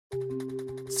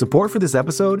Support for this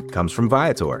episode comes from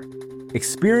Viator.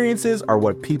 Experiences are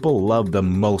what people love the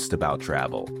most about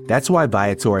travel. That's why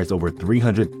Viator has over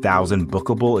 300,000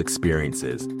 bookable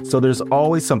experiences, so there's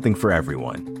always something for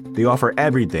everyone. They offer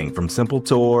everything from simple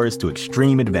tours to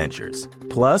extreme adventures.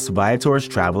 Plus, Viator's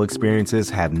travel experiences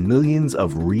have millions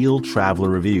of real traveler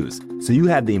reviews, so you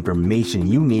have the information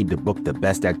you need to book the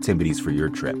best activities for your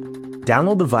trip.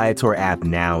 Download the Viator app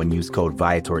now and use code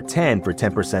Viator10 for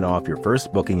 10% off your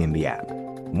first booking in the app.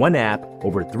 One app,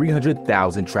 over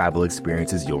 300,000 travel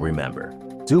experiences you'll remember.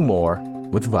 Do more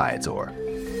with Viator.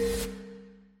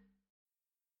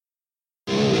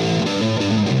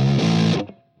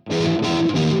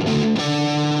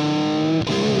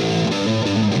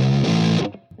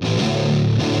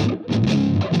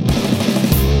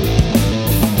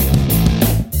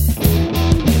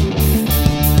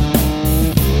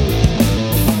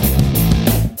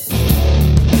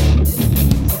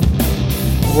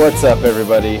 What's up,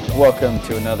 everybody? Welcome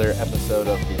to another episode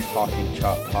of the Talking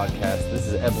Chop podcast. This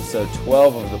is episode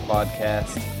 12 of the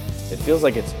podcast. It feels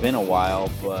like it's been a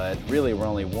while, but really we're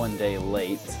only one day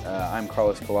late. I'm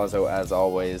Carlos Collazo, as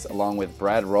always, along with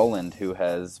Brad Rowland, who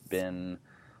has been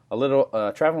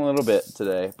traveling a little bit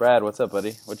today. Brad, what's up,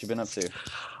 buddy? What you been up to?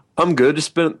 I'm good. Just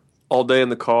spent all day in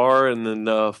the car and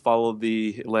then followed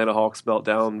the Atlanta Hawks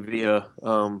meltdown via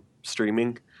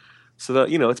streaming. So that,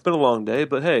 it's been a long day,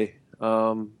 but hey.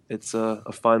 It's a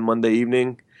fine Monday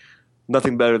evening.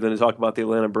 Nothing better than to talk about the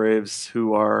Atlanta Braves,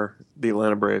 who are the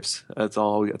Atlanta Braves. That's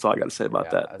all I got to say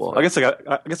about that. Well, I guess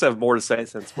I have more to say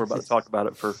since we're about to talk about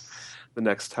it for the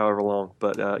next however long.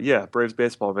 But Braves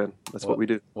baseball, man. That's what we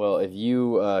do. Well, if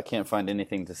you can't find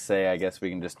anything to say, I guess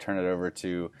we can just turn it over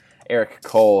to Eric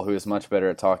Cole, who is much better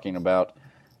at talking about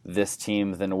this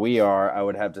team than we are. I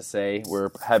would have to say we're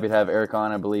happy to have Eric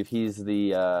on. I believe he's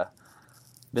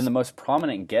been the most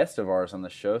prominent guest of ours on the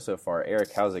show so far. Eric,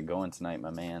 how's it going tonight,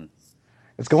 my man?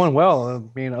 It's going well. I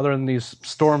mean, other than these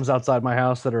storms outside my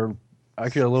house that are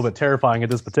actually a little bit terrifying at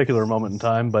this particular moment in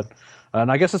time, and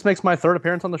I guess this makes my third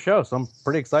appearance on the show, so I'm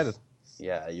pretty excited.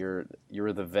 Yeah, you're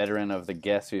the veteran of the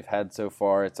guests we've had so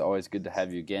far. It's always good to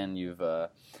have you again. You've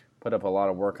put up a lot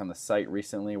of work on the site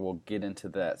recently. We'll get into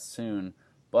that soon,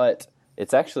 but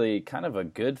it's actually kind of a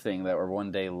good thing that we're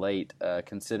one day late,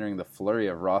 considering the flurry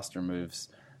of roster moves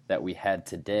that we had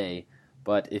today.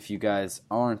 But if you guys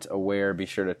aren't aware, be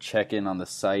sure to check in on the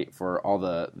site for all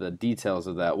the details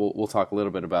of that. We'll talk a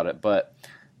little bit about it. But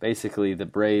basically, the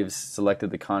Braves selected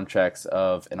the contracts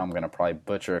of, and I'm going to probably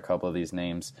butcher a couple of these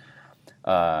names,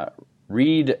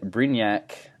 Reed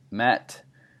Brignac, Matt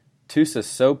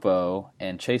Tuiasosopo,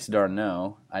 and Chase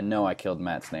Darno. I know I killed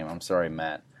Matt's name. I'm sorry,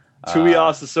 Matt.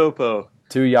 Tuiasosopo.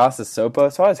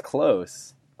 Tuiasosopo. So I was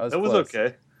close. That was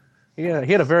okay. Yeah,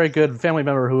 he had a very good family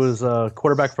member who was a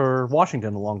quarterback for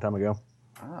Washington a long time ago.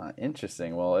 Ah,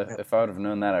 interesting. Well, if I would have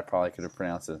known that, I probably could have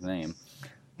pronounced his name.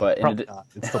 But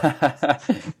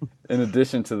in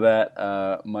addition to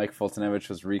that, Mike Fultonevich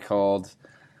was recalled,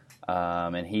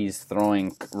 and he's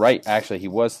throwing right. Actually, he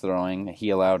was throwing. He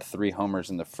allowed 3 homers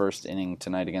in the first inning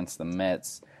tonight against the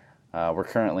Mets. We're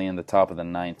currently in the top of the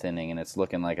 9th inning, and it's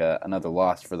looking like another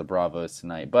loss for the Bravos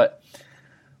tonight. But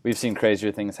we've seen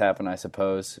crazier things happen, I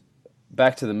suppose.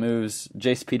 Back to the moves,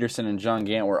 Jace Peterson and John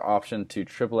Gant were optioned to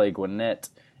AAA Gwinnett,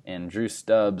 and Drew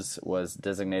Stubbs was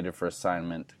designated for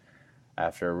assignment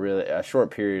after a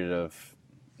short period of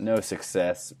no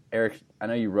success. Eric, I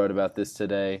know you wrote about this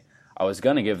today. I was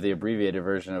going to give the abbreviated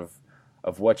version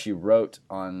of what you wrote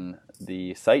on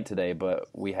the site today, but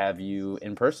we have you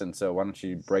in person, so why don't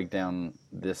you break down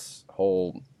this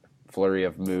whole flurry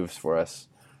of moves for us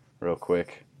real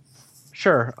quick?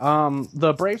 Sure.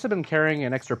 The Braves have been carrying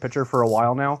an extra pitcher for a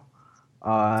while now,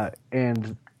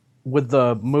 and with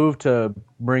the move to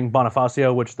bring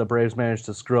Bonifacio, which the Braves managed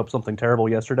to screw up something terrible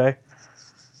yesterday,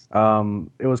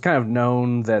 it was kind of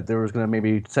known that there was going to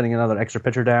maybe sending another extra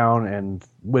pitcher down, and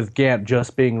with Gant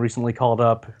just being recently called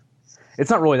up,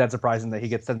 it's not really that surprising that he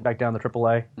gets sent back down to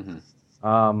AAA.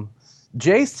 Mm-hmm.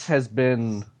 Jace has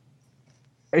been...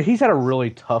 He's had a really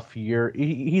tough year.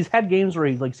 He's had games where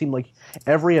he seemed like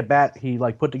every at bat he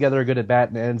put together a good at bat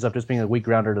and it ends up just being a weak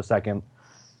grounder to second.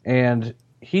 And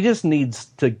he just needs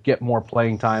to get more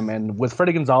playing time. And with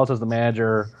Freddie Gonzalez as the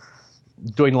manager,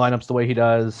 doing lineups the way he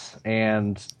does,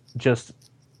 and just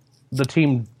the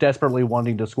team desperately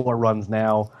wanting to score runs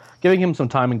now, giving him some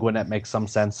time in Gwinnett makes some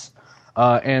sense.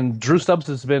 And Drew Stubbs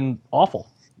has been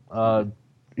awful.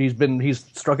 He's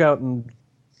struck out in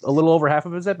a little over half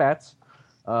of his at bats.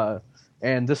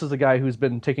 And this is a guy who's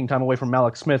been taking time away from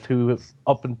Malik Smith, who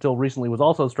up until recently was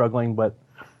also struggling, but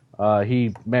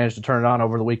he managed to turn it on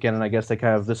over the weekend, and I guess they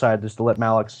kind of decided just to let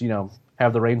Malik,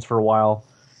 have the reins for a while.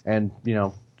 and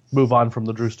move on from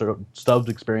the Drew Stubbs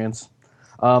experience.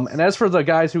 And as for the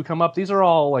guys who come up, these are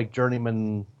all like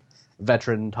journeyman,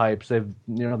 veteran types.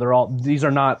 These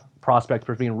are not prospects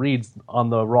for being Reed's on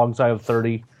the wrong side of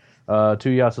 30.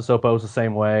 Tuiasa Sopo is the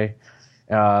same way.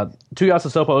 Tuiasa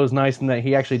Sopo is nice in that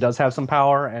he actually does have some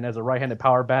power, and as a right-handed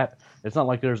power bat, it's not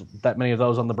like there's that many of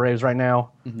those on the Braves right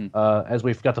now, as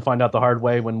we've got to find out the hard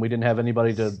way when we didn't have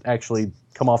anybody to actually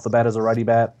come off the bat as a righty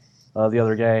bat the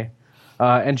other day.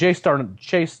 And Chase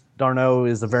Darno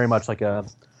is very much like a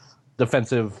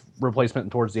defensive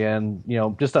replacement towards the end.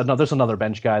 Just there's another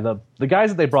bench guy. The guys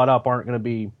that they brought up aren't going to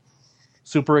be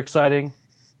super exciting,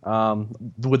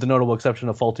 with the notable exception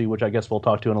of Fulte, which I guess I'll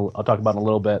talk about in a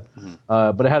little bit.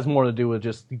 But it has more to do with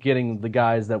just getting the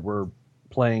guys that were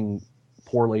playing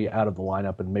poorly out of the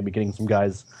lineup and maybe getting some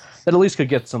guys that at least could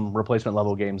get some replacement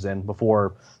level games in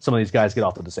before some of these guys get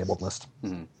off the disabled list.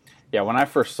 Yeah, when I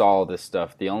first saw this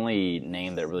stuff, the only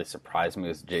name that really surprised me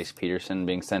was Jace Peterson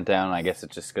being sent down. I guess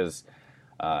it's just because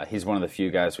he's one of the few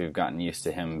guys we've gotten used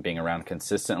to him being around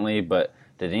consistently. But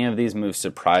did any of these moves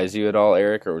surprise you at all,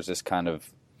 Eric, or was this kind of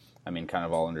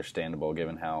all understandable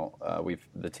given how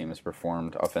the team has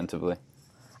performed offensively?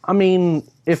 I mean,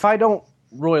 if I don't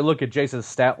really look at Jace's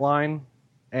stat line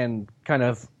and kind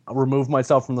of remove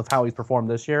myself from how he's performed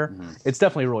this year, it's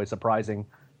definitely really surprising.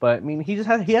 But I mean, he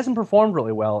hasn't performed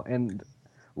really well, and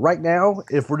right now,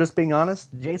 if we're just being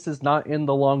honest, Jace is not in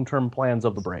the long-term plans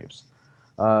of the Braves.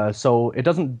 So it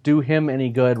doesn't do him any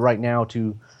good right now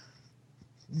to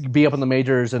be up in the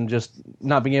majors and just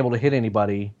not being able to hit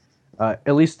anybody.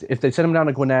 At least if they send him down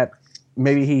to Gwinnett,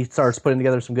 maybe he starts putting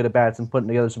together some good at-bats and putting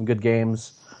together some good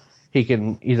games. He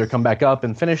can either come back up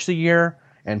and finish the year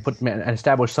and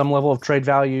establish some level of trade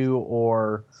value,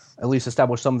 or at least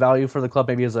establish some value for the club,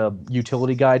 maybe as a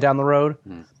utility guy down the road.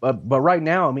 But right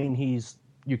now, I mean,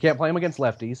 you can't play him against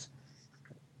lefties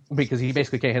because he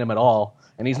basically can't hit him at all,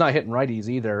 and he's not hitting righties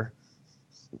either.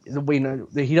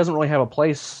 He doesn't really have a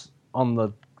place in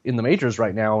the majors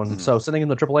right now, and so sending him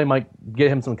to AAA might get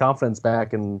him some confidence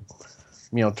back and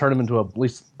turn him into at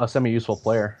least a semi-useful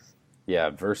player. Yeah,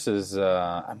 versus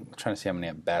I'm trying to see how many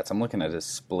at-bats. I'm looking at his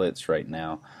splits right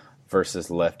now versus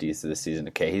lefties this season.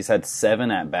 Okay, he's had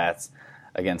 7 at-bats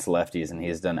against lefties, and he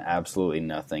has done absolutely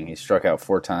nothing. He struck out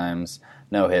 4 times,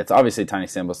 no hits. Obviously, tiny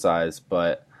sample size,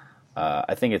 but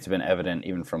I think it's been evident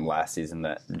even from last season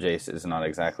that Jace is not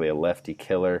exactly a lefty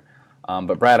killer.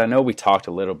 But Brad, I know we talked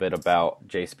a little bit about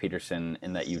Jace Peterson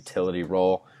in that utility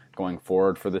role going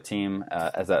forward for the team,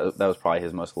 as that was probably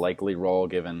his most likely role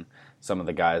given some of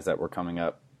the guys that were coming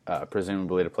up,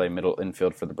 presumably to play middle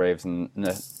infield for the Braves in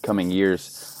the coming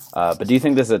years. But do you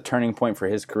think this is a turning point for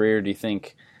his career? Do you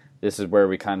think this is where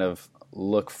we kind of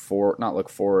not look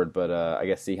forward, but I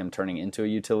guess see him turning into a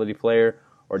utility player?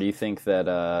 Or do you think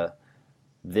that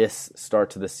this start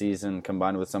to the season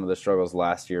combined with some of the struggles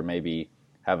last year maybe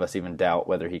have us even doubt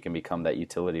whether he can become that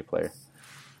utility player?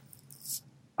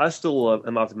 I still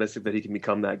am optimistic that he can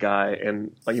become that guy.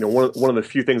 And one of the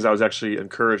few things I was actually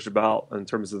encouraged about in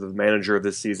terms of the manager of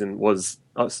this season was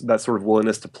that sort of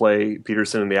willingness to play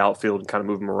Peterson in the outfield and kind of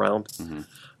move him around.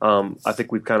 I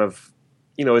think we've kind of,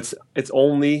 it's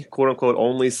only, quote unquote,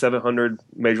 only 700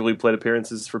 major league plate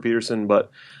appearances for Peterson,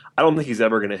 but I don't think he's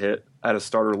ever going to hit at a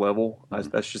starter level.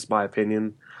 That's just my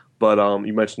opinion. But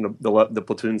you mentioned the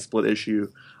platoon split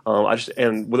issue.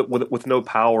 With no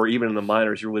power, even in the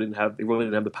minors, he really didn't have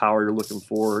the power you're looking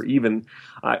for. Even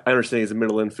I understand he's a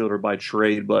middle infielder by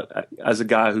trade, but as a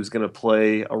guy who's going to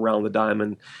play around the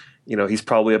diamond, he's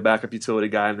probably a backup utility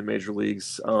guy in the major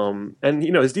leagues. And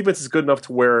his defense is good enough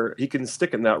to where he can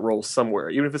stick in that role somewhere,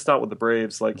 even if it's not with the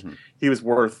Braves. He was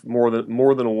worth more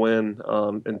than a win.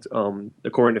 And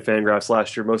according to Fangraphs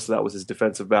last year, most of that was his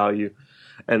defensive value.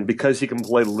 And because he can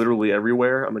play literally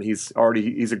everywhere, I mean, he's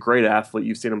a great athlete.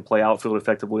 You've seen him play outfield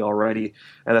effectively already,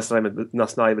 and that's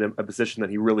not even a position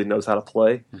that he really knows how to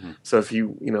play. So if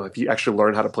you actually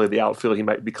learn how to play the outfield, he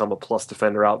might become a plus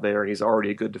defender out there, and he's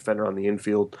already a good defender on the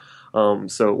infield.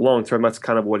 So long term, that's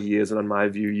kind of what he is. And in my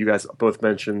view, you guys both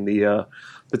mentioned the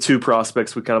 2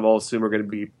 prospects we kind of all assume are going to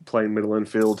be playing middle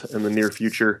infield in the near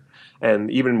future.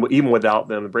 And even without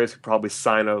them, the Braves could probably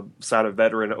sign a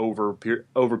veteran over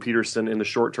Peterson in the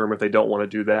short term if they don't want to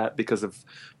do that because of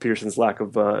Peterson's lack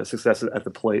of success at the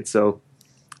plate. So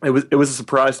it was a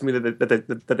surprise to me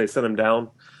that they sent him down,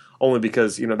 only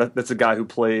because that's a guy who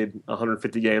played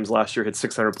 150 games last year, had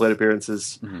 600 plate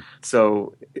appearances.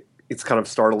 So it's kind of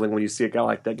startling when you see a guy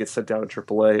like that get sent down to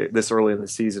AAA this early in the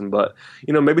season. But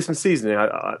maybe some seasoning.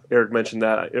 Eric mentioned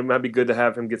that it might be good to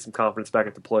have him get some confidence back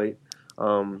at the plate.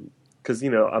 because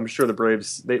I'm sure the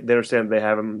Braves they understand they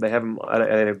have him at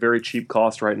a very cheap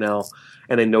cost right now,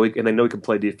 and they know he can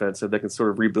play defense, so they can sort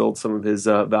of rebuild some of his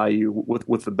value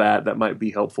with the bat. That might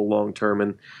be helpful long term,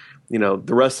 and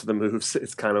the rest of the moves,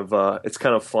 it's kind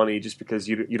of funny just because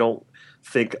you don't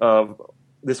think of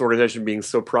this organization being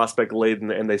so prospect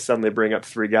laden, and they suddenly bring up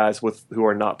three guys who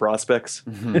are not prospects,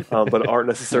 but aren't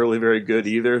necessarily very good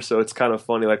either. So it's kind of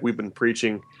funny. Like we've been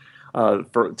preaching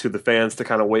to the fans to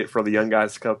kind of wait for the young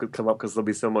guys to come up because they'll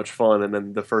be so much fun, and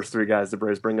then the first three guys the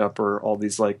Braves bring up are all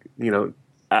these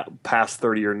past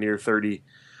 30 or near 30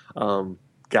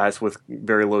 guys with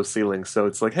very low ceilings. So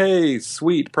it's like, hey,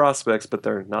 sweet prospects, but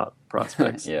they're not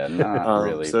prospects. Yeah, not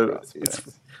really. So prospects.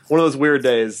 It's one of those weird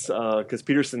days because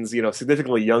Peterson's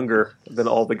significantly younger than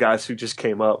all the guys who just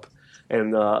came up,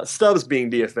 and Stubbs being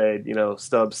DFA'd.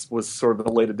 Stubbs was sort of a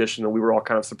late addition, and we were all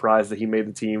kind of surprised that he made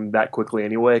the team that quickly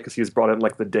anyway because he was brought in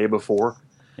like the day before.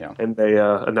 Yeah. And they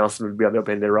announced him to be on the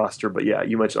opening day roster. But yeah,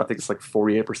 you mentioned I think it's like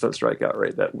 48% strikeout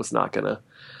rate. That was not gonna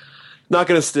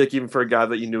stick even for a guy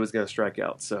that you knew was going to strike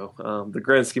out. So the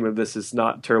grand scheme of this is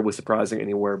not terribly surprising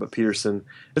anywhere. But Peterson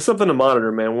is something to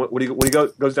monitor, man. When he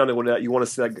goes down to Gwinnett, you want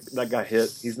to see that guy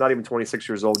hit. He's not even 26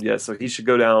 years old yet, so he should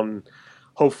go down and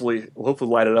hopefully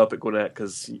light it up at Gwinnett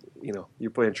because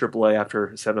you're playing AAA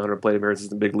after 700 plate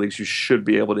appearances in the big leagues. You should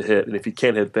be able to hit, and if you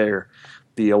can't hit there,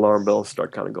 the alarm bells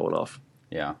start kind of going off.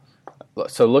 Yeah.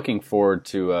 So looking forward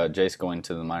to Jace going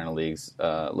to the minor leagues.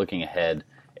 Looking ahead,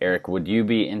 Eric, would you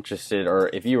be interested, or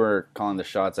if you were calling the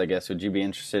shots, I guess, would you be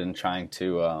interested in trying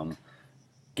to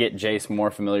get Jace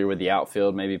more familiar with the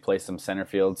outfield, maybe play some center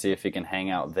field, see if he can hang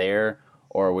out there,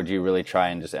 or would you really try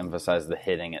and just emphasize the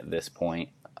hitting at this point?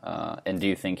 And do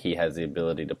you think he has the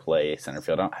ability to play center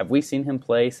field? Have we seen him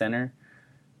play center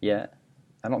yet?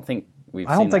 I don't think we've.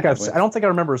 I don't think I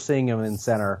remember seeing him in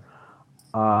center.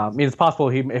 It's possible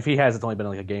if he has, it's only been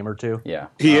like a game or two. Yeah,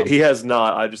 he has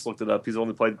not. I just looked it up. He's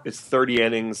only played 30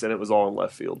 innings, and it was all in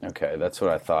left field. Okay, that's what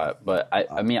I thought. But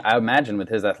I imagine with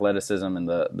his athleticism and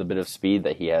the bit of speed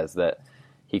that he has, that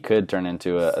he could turn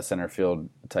into a center field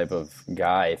type of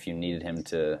guy if you needed him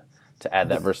to add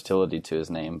that versatility to his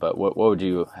name. But what would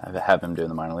you have him do in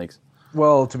the minor leagues?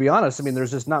 Well, to be honest,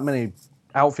 there's just not many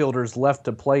outfielders left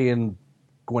to play in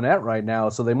Gwinnett right now,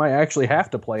 so they might actually have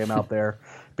to play him out there.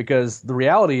 Because the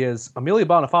reality is, Emilio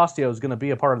Bonifacio is going to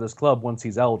be a part of this club once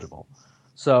he's eligible.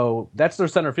 So that's their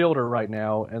center fielder right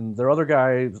now, and their other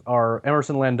guys are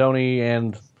Emerson Landoni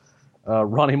and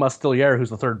Ronnie Mustelier, who's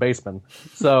the third baseman.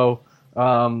 So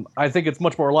I think it's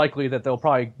much more likely that they'll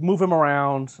probably move him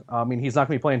around. He's not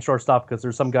going to be playing shortstop because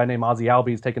there's some guy named Ozzie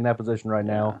Albies taking that position right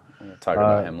now. We'll talk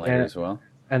about him later as well.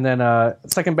 And then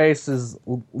second base is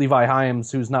Levi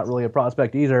Hyams, who's not really a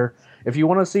prospect either. If you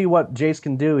want to see what Jace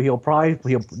can do, he'll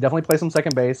definitely play some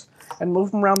second base and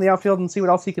move him around the outfield and see what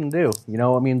else he can do.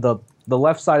 The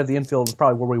left side of the infield is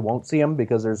probably where we won't see him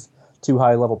because there's two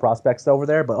high-level prospects over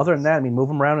there. But other than that,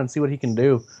 move him around and see what he can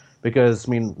do. Because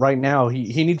right now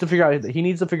he needs to figure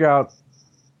out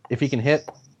if he can hit,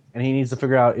 and he needs to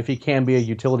figure out if he can be a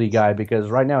utility guy. Because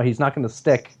right now he's not going to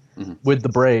stick with the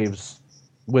Braves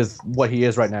with what he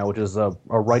is right now, which is a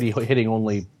righty hitting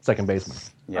only second baseman.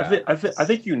 Yeah. I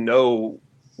think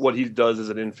what he does as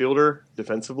an infielder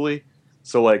defensively.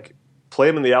 So play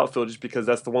him in the outfield just because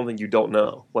that's the one thing you don't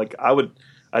know. I would,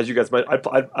 as you guys might,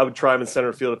 I would try him in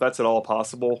center field if that's at all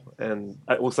possible, and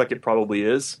it looks like it probably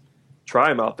is.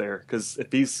 Try him out there because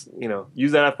if he's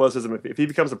use that athleticism. If he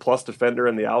becomes a plus defender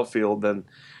in the outfield, then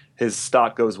his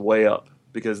stock goes way up.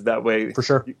 Because that way, for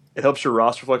sure, it helps your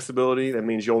roster flexibility. That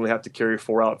means you only have to carry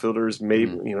 4 outfielders.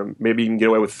 Maybe maybe you can get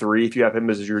away with 3 if you have him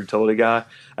as your utility guy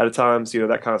at a time. So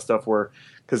that kind of stuff.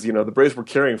 Because the Braves were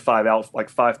carrying 5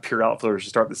 pure outfielders to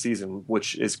start the season,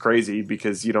 which is crazy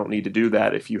because you don't need to do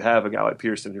that if you have a guy like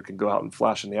Pearson who can go out and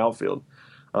flash in the outfield.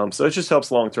 So it just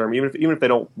helps long term. Even if they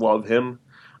don't love him,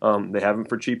 they have him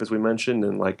for cheap, as we mentioned.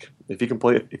 And if he can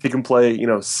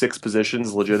play 6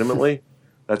 positions legitimately.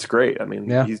 That's great.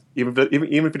 He's, even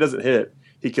if he doesn't hit,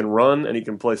 he can run and he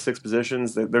can play 6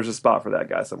 positions. There's a spot for that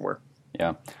guy somewhere.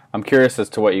 Yeah, I'm curious as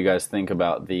to what you guys think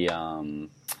about the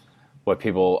what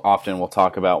people often will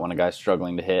talk about when a guy's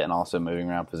struggling to hit and also moving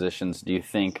around positions. Do you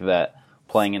think that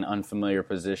playing an unfamiliar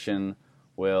position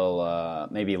will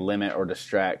maybe limit or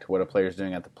distract what a player's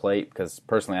doing at the plate? Because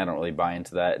personally, I don't really buy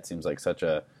into that. It seems like such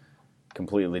a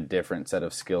completely different set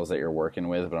of skills that you're working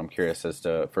with, but I'm curious as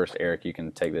to, first, Eric, you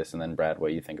can take this, and then Brad,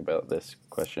 what you think about this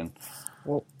question.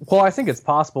 Well, I think it's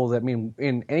possible that,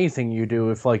 in anything you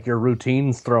do, if your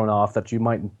routine's thrown off, that you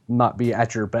might not be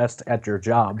at your best at your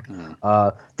job.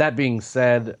 That being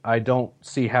said, I don't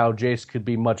see how Jace could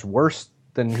be much worse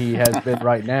than he has been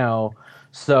right now,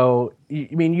 So, I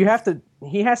mean, he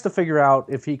has to figure out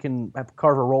if he can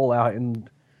carve a role out. And,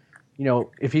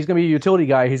 if he's going to be a utility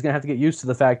guy, he's going to have to get used to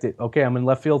the fact that, okay, I'm in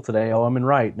left field today. Oh, I'm in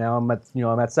right. Now I'm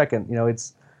at second.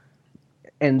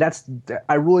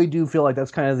 I really do feel like that's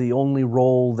kind of the only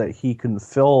role that he can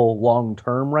fill long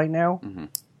term right now. Mm-hmm.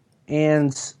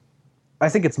 And I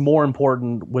think it's more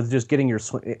important with just getting your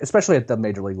swing, especially at the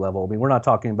major league level. I mean, we're not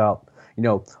talking about,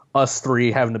 us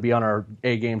three having to be on our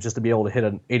A games just to be able to hit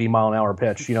an 80-mile-an-hour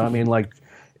pitch. You know what I mean? Like,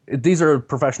 these are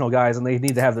professional guys, and they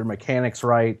need to have their mechanics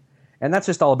right. And that's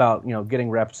just all about, getting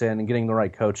reps in and getting the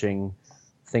right coaching,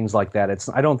 things like that.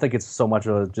 I don't think it's so much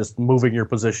of just moving your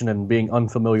position and being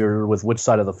unfamiliar with which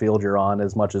side of the field you're on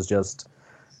as much as just,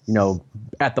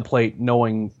 at the plate,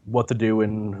 knowing what to do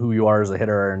and who you are as a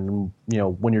hitter and,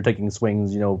 when you're taking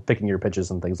swings, picking your pitches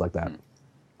and things like that.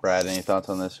 Brad, any thoughts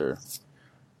on this, or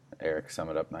Eric sum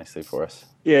it up nicely for us?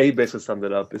 Yeah, he basically summed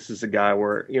it up. This is a guy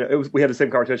where, we had the same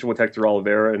conversation with Hector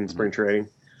Oliveira in spring training.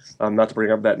 Not to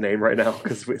bring up that name right now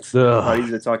because it's not easy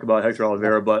to talk about Hector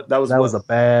Oliveira, but that was a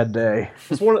bad day.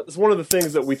 It's one of the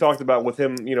things that we talked about with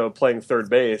him, playing third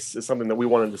base is something that we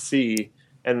wanted to see.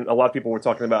 And a lot of people were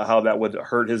talking about how that would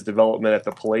hurt his development at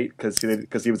the plate because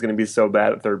he was going to be so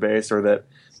bad at third base, or that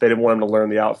they didn't want him to learn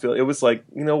the outfield. It was like,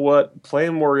 you know what, play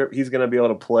him where he's going to be able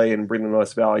to play and bring the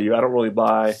most value. I don't really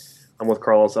buy. I'm with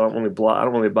Carlos. I don't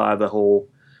really buy the whole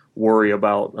worry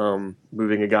about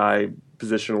moving a guy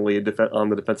positionally on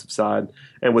the defensive side.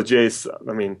 And with Jace,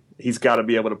 I mean, he's got to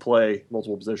be able to play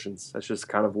multiple positions. That's just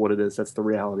kind of what it is. That's the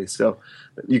reality. So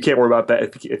you can't worry about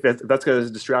that. If that's going to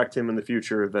distract him in the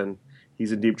future, then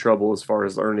he's in deep trouble as far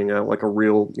as earning a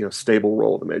real stable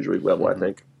role at the major league level, I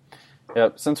think.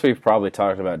 Yep. Since we've probably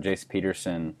talked about Jace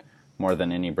Peterson more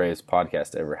than any Braves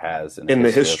podcast ever has in the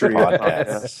history of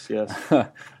podcasts. Yes.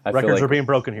 Records are being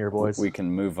broken here, boys. We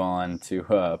can move on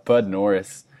to Bud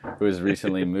Norris, who has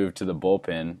recently moved to the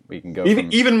bullpen. We can go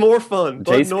even more fun.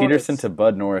 Jace Peterson to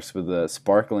Bud Norris with a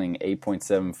sparkling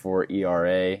 8.74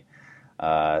 ERA,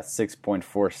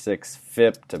 6.46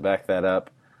 FIP to back that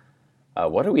up.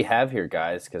 What do we have here,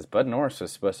 guys? Because Bud Norris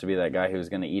was supposed to be that guy who was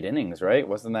going to eat innings, right?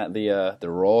 Wasn't that the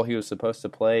role he was supposed to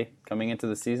play coming into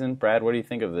the season? Brad, what do you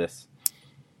think of this?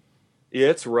 Yeah,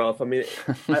 it's rough. I mean,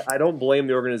 I don't blame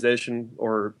the organization,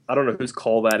 or I don't know whose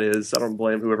call that is. I don't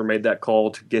blame whoever made that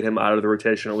call to get him out of the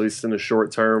rotation, at least in the short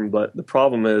term. But the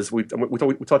problem is, we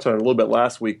touched on it a little bit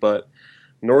last week, but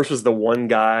Norris was the one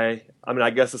guy, I mean,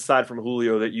 I guess aside from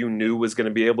Julio, that you knew was going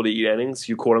to be able to eat innings.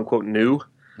 You quote-unquote knew.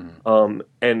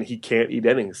 And he can't eat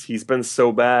innings. He's been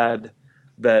so bad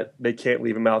that they can't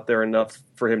leave him out there enough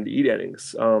for him to eat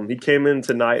innings. He came in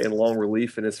tonight in long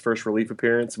relief in his first relief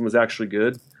appearance and was actually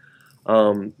good.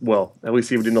 Well, at least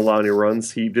he didn't allow any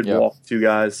runs. He did walk two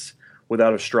guys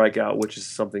without a strikeout, which is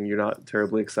something you're not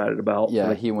terribly excited about.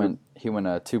 Yeah, he went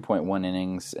 2.1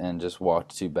 innings and just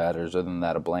walked two batters. Other than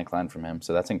that, a blank line from him.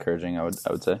 So that's encouraging, I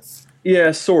would say.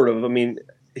 Yeah, sort of. I mean,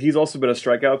 he's also been a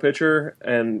strikeout pitcher,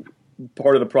 and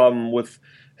part of the problem with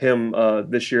him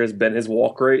this year has been his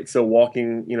walk rate. So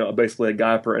walking, basically a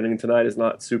guy per inning tonight is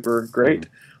not super great.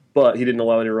 Mm-hmm. But he didn't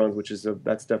allow any runs,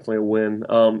 that's definitely a win.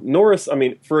 Norris, I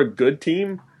mean, for a good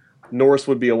team, Norris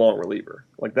would be a long reliever.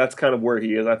 Like, that's kind of where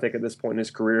he is, I think, at this point in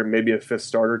his career, maybe a fifth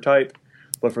starter type.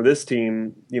 But for this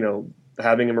team,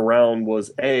 having him around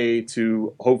was A,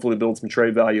 to hopefully build some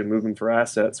trade value and move him for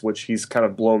assets, which he's kind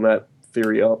of blown that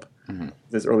theory up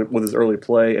with his early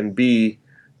play, and B,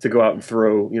 to go out and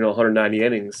throw 190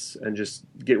 innings and just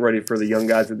get ready for the young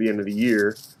guys at the end of the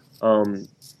year.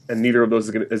 And neither of those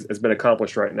has been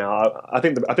accomplished right now. I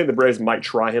think the Braves might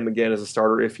try him again as a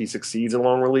starter if he succeeds in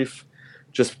long relief,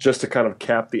 just to kind of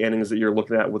cap the innings that you're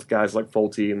looking at with guys like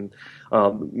Fulte and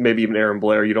maybe even Aaron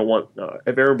Blair. You don't want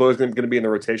if Aaron Blair is going to be in the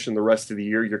rotation the rest of the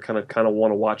year, you're kind of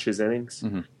want to watch his innings,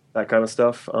 that kind of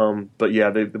stuff. But yeah,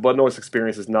 the Bud Norris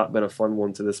experience has not been a fun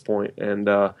one to this point, and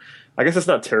I guess it's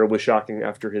not terribly shocking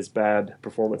after his bad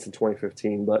performance in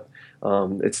 2015. But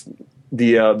it's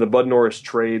the Bud Norris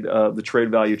trade, the trade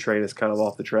value train is kind of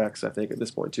off the tracks, I think, at this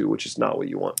point too, which is not what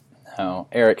you want. No.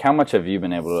 Eric, how much have you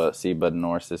been able to see Bud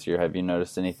Norris this year? Have you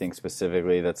noticed anything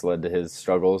specifically that's led to his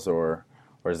struggles, or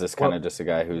is this kind of just a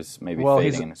guy who's maybe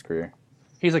fading in his career?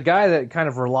 He's a guy that kind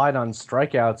of relied on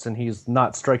strikeouts, and he's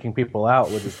not striking people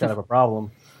out, which is kind of a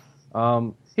problem.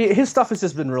 His stuff has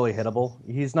just been really hittable.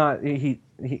 He's not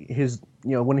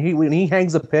when he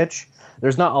hangs a pitch,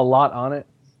 there's not a lot on it,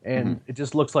 and it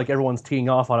just looks like everyone's teeing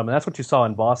off on him, and that's what you saw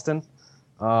in Boston.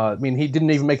 I mean, he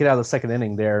didn't even make it out of the second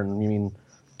inning there, and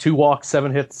 2 walks,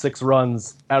 7 hits, 6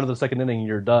 runs out of the second inning,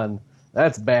 you're done.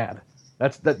 That's bad.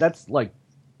 That's like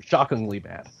shockingly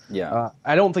bad. Yeah.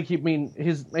 I don't think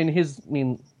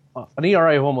an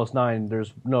ERA of almost 9.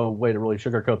 There's no way to really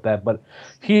sugarcoat that, but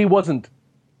he wasn't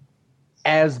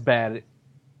as bad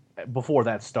before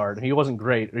that start. He wasn't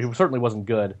great. He certainly wasn't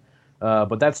good.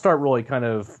 But that start really kind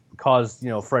of caused,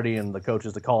 Freddie and the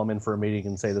coaches to call him in for a meeting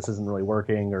and say this isn't really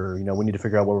working, or we need to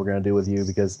figure out what we're going to do with you,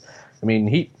 because I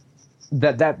mean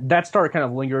that start kind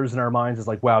of lingers in our minds as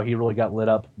like, wow, he really got lit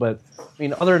up. But I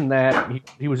mean, other than that,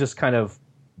 he was just kind of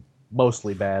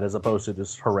mostly bad as opposed to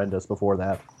just horrendous before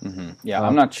that. Mm-hmm. Yeah,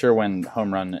 I'm not sure when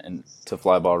home run to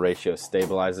fly ball ratio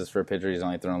stabilizes for a pitcher. He's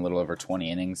only thrown a little over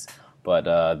 20 innings, but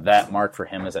that mark for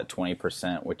him is at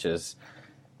 20%, which is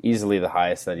easily the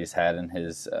highest that he's had in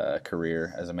his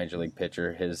career as a major league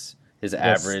pitcher. His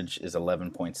average is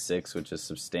 11.6, which is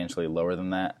substantially lower than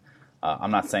that.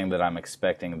 I'm not saying that I'm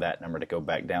expecting that number to go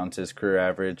back down to his career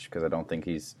average, because I don't think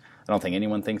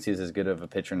anyone thinks he's as good of a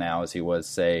pitcher now as he was,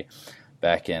 say,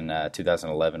 back in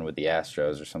 2011 with the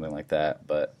Astros or something like that.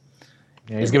 But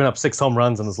yeah, he's given up 6 home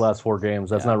runs in his last 4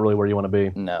 games. That's not really where you want to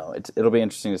be. No, it'll be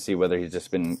interesting to see whether he's just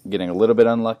been getting a little bit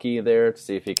unlucky there, to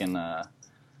see if he can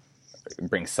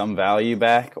bring some value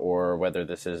back, or whether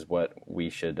this is what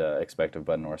we should expect of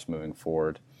Bud Norris moving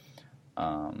forward.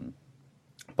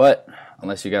 But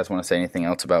unless you guys want to say anything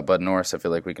else about Bud Norris, I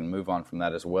feel like we can move on from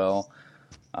that as well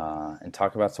and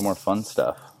talk about some more fun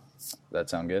stuff. Does that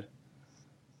sound good?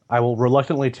 I will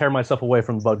reluctantly tear myself away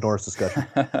from the Bud Norris discussion.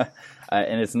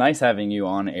 And it's nice having you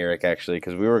on, Eric, actually,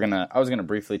 because I was gonna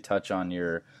briefly touch on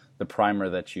the primer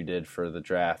that you did for the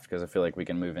draft, because I feel like we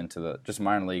can move into the just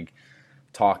minor league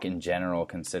talk in general,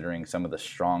 considering some of the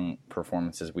strong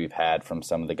performances we've had from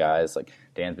some of the guys like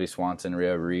Dansby Swanson,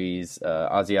 Rio Ruiz,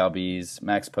 Ozzie Albies,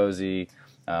 Max Posey,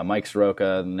 Mike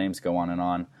Soroka. The names go on and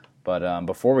on. But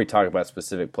before we talk about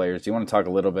specific players, do you want to talk a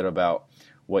little bit about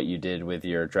what you did with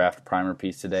your draft primer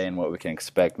piece today and what we can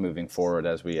expect moving forward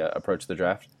as we approach the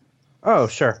draft? Oh,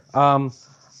 sure. I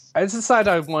decided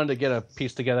I wanted to get a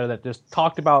piece together that just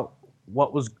talked about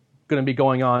what was going to be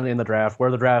going on in the draft,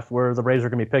 where the Braves are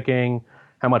going to be picking,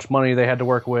 how much money they had to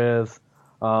work with,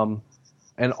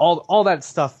 and all that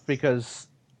stuff, because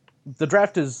the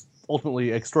draft is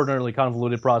ultimately an extraordinarily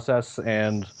convoluted process,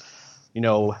 and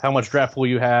how much draft pool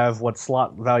you have, what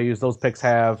slot values those picks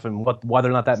have, and whether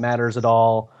or not that matters at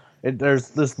all. There's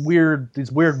these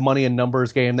weird money and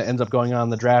numbers game that ends up going on in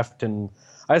the draft, and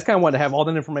I just kind of wanted to have all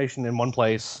that information in one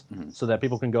place so that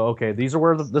people can go, okay, this is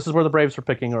where the Braves are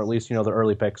picking, or at least the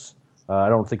early picks. I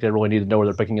don't think they really need to know where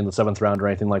they're picking in the 7th round or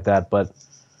anything like that, but.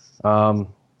 So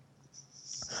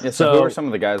who are some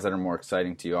of the guys that are more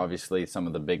exciting to you? Obviously, some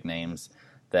of the big names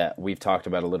that we've talked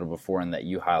about a little before and that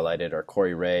you highlighted are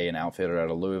Corey Ray, an outfielder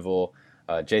out of Louisville,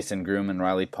 Jason Groom and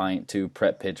Riley Pint, 2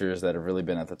 prep pitchers that have really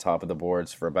been at the top of the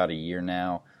boards for about a year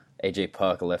now. A.J.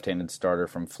 Puck, a left-handed starter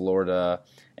from Florida,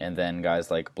 and then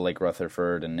guys like Blake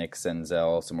Rutherford and Nick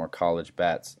Senzel, some more college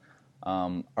bats.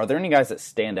 Are there any guys that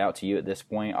stand out to you at this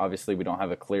point? Obviously, we don't have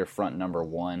a clear front number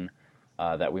 1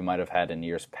 that we might have had in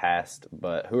years past,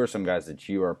 but who are some guys that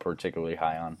you are particularly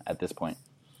high on at this point?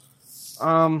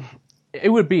 It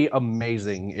would be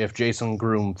amazing if Jason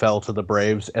Groom fell to the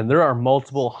Braves, and there are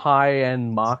multiple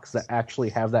high-end mocks that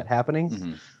actually have that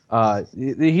happening.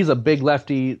 Mm-hmm. He's a big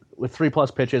lefty with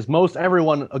 3+ pitches. Most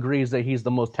everyone agrees that he's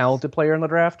the most talented player in the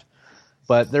draft,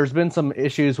 but there's been some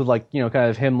issues with kind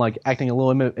of him acting a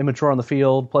little immature on the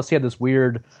field. Plus, he had this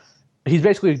weird. He's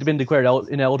basically been declared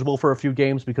ineligible for a few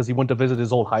games because he went to visit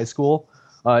his old high school.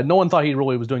 No one thought he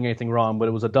really was doing anything wrong, but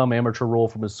it was a dumb amateur rule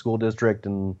from his school district,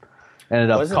 and ended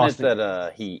up costing. Wasn't it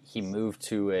that he moved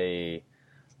to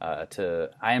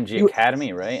IMG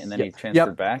Academy, right? And then he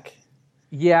transferred back?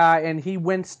 Yeah, and he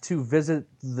went to visit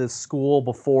the school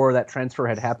before that transfer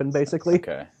had happened, basically.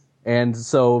 Okay. And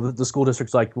so the school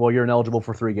district's like, well, you're ineligible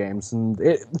for 3 games. And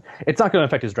it's not going to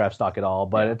affect his draft stock at all.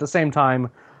 But at the same time,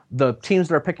 the teams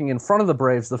that are picking in front of the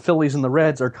Braves, the Phillies and the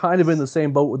Reds, are kind of in the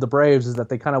same boat with the Braves, is that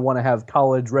they kind of want to have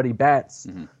college-ready bats.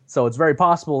 Mm-hmm. So it's very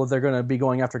possible that they're going to be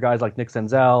going after guys like Nick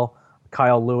Senzel,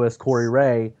 Kyle Lewis, Corey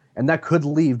Ray, and that could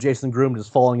leave Jason Groom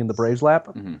just falling in the Braves' lap.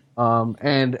 Mm-hmm.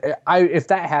 And if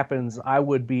that happens, I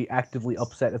would be actively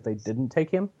upset if they didn't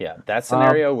take him. Yeah, that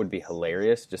scenario would be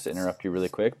hilarious, just to interrupt you really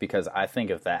quick, because I think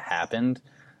if that happened,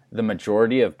 the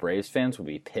majority of Braves fans would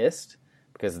be pissed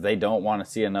because they don't want to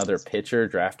see another pitcher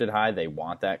drafted high. They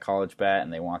want that college bat,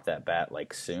 and they want that bat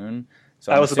soon.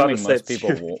 So I'm assuming most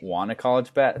people want a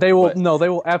college bat. They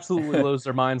will absolutely lose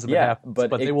their minds if it happens,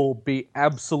 but they will be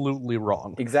absolutely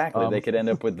wrong. Exactly. They could end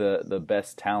up with the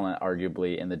best talent,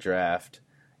 arguably, in the draft.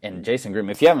 And Jason Groom,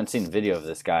 if you haven't seen video of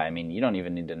this guy, I mean, you don't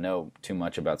even need to know too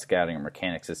much about scouting or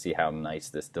mechanics to see how nice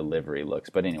this delivery looks.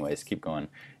 But anyways, keep going,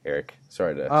 Eric.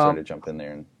 Sorry to jump in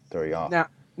there and throw you off.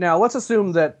 Now, let's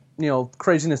assume that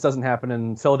craziness doesn't happen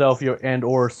and Philadelphia and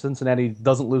or Cincinnati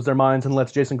doesn't lose their minds and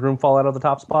lets Jason Groom fall out of the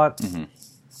top spot. Mm-hmm.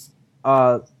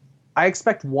 I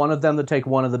expect one of them to take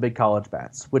one of the big college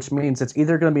bats, which means it's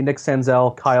either going to be Nick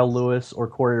Senzel, Kyle Lewis, or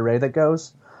Corey Ray that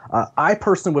goes. I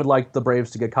personally would like the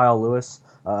Braves to get Kyle Lewis,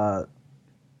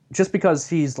 just because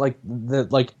he's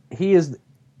he is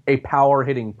a power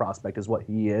hitting prospect, is what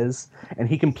he is, and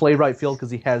he can play right field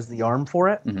because he has the arm for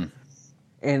it. Mm-hmm.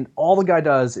 And all the guy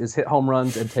does is hit home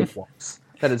runs and take walks.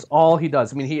 That is all he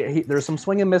does. I mean, he there's some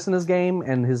swing and miss in his game,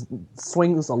 and his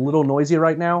swing's a little noisy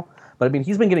right now. But I mean,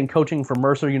 he's been getting coaching from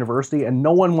Mercer University, and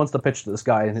no one wants to pitch to this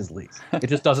guy in his league. It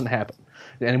just doesn't happen.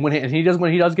 And when he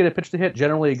does get a pitch to hit,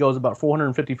 generally it goes about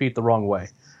 450 feet the wrong way.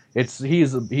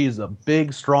 He's a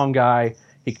big, strong guy.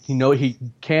 He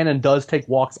can and does take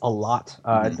walks a lot.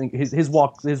 I think his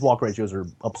walk ratios are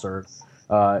absurd.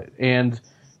 And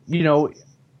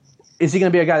is he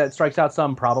going to be a guy that strikes out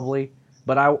some? Probably.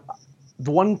 But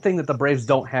the one thing that the Braves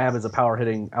don't have is a power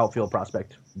hitting outfield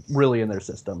prospect really in their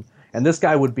system. And this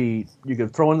guy would be, you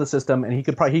could throw in the system, and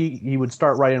he would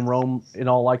start right in Rome in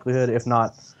all likelihood, if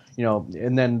not,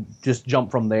 and then just jump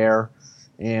from there.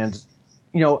 And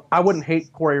I wouldn't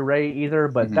hate Corey Ray either,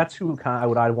 but that's who I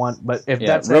would want. But if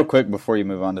that's real quick before you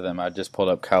move on to them, I just pulled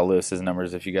up Kyle Lewis's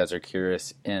numbers. If you guys are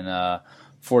curious, in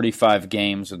 45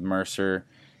 games with Mercer,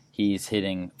 he's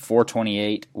hitting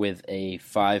 .428 with a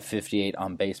 .558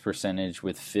 on base percentage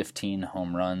with 15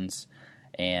 home runs.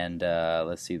 And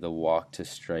let's see the walk to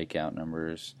strikeout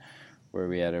numbers. Where are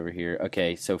we at over here?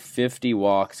 Okay, so 50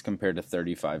 walks compared to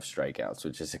 35 strikeouts,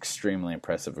 which is extremely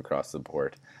impressive across the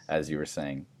board, as you were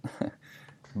saying.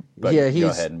 But yeah, go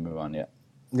ahead and move on.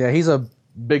 Yeah, he's a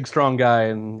big, strong guy,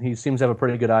 and he seems to have a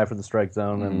pretty good eye for the strike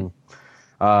zone.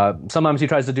 And sometimes he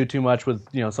tries to do too much with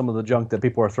some of the junk that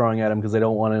people are throwing at him because they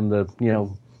don't want him to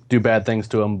do bad things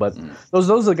to him. But those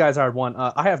are the guys I would want.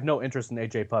 I have no interest in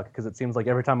AJ Puck because it seems like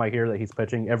every time I hear that he's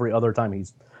pitching, every other time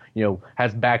he's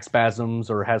has back spasms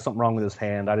or has something wrong with his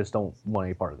hand. I just don't want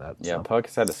any part of that. Yeah, so. Puck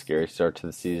has had a scary start to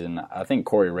the season. I think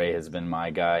Corey Ray has been my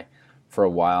guy for a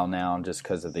while now, just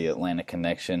because of the Atlanta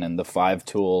connection and the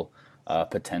 5-tool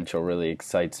potential really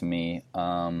excites me.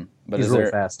 But he's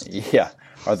really fast. Yeah.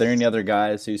 Are there any other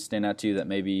guys who stand out to you that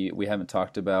maybe we haven't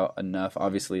talked about enough?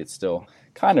 Obviously, it's still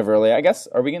kind of early. I guess,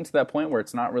 are we getting to that point where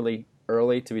it's not really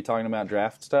early to be talking about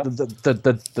draft stuff?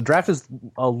 The draft is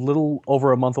a little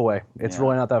over a month away. It's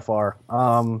really not that far.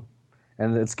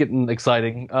 And it's getting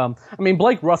exciting. I mean,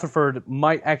 Blake Rutherford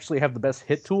might actually have the best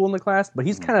hit tool in the class, but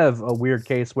he's kind of a weird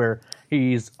case where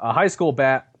he's a high school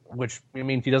bat, which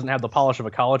means he doesn't have the polish of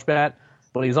a college bat,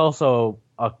 but he's also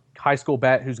a high school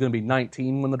bat who's going to be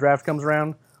 19 when the draft comes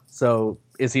around. So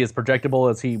is he as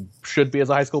projectable as he should be as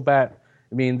a high school bat?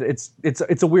 I mean,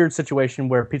 it's a weird situation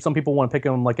where some people want to pick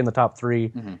him like in the top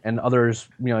 3, and others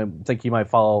think he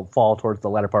might fall towards the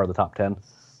latter part of the top 10.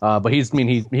 But he's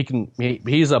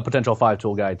a potential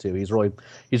 5-tool guy too. He's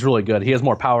really good. He has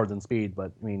more power than speed,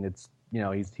 but I mean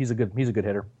he's a good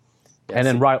hitter. And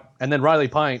then Riley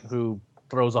Pint, who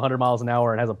throws 100 miles an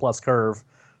hour and has a plus curve.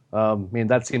 I mean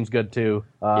that seems good too.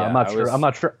 I'm not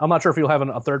sure if he'll have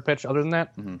a third pitch other than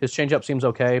that. His changeup seems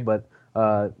okay, but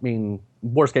I mean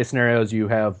worst case scenarios you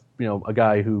have a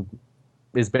guy who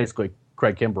is basically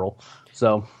Craig Kimbrell.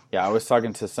 So yeah, I was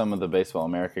talking to some of the Baseball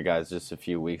America guys just a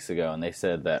few weeks ago, and they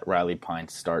said that Riley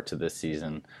Pint's start to this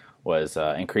season was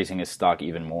increasing his stock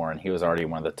even more, and he was already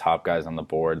one of the top guys on the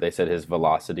board. They said his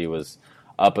velocity was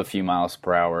up a few miles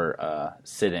per hour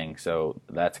sitting, so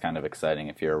that's kind of exciting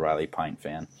if you're a Riley Pint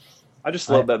fan. I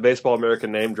just love that Baseball America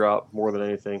name drop more than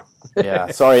anything. Yeah,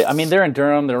 sorry. I mean, they're in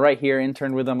Durham. They're right here.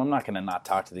 Interned with them. I'm not going to not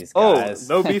talk to these guys.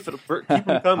 Oh, no beef. Keep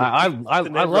them coming. I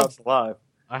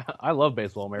love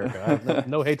Baseball America. I have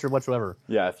no hatred whatsoever.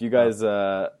 Yeah, if you guys,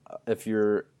 if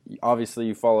you're obviously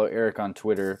you follow Eric on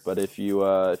Twitter, but if you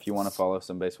want to follow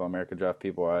some Baseball America draft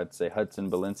people, I'd say Hudson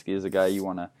Belinsky is a guy you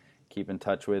want to keep in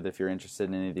touch with if you're interested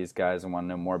in any of these guys and want to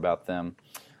know more about them.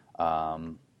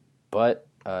 But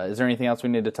is there anything else we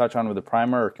need to touch on with the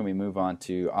primer, or can we move on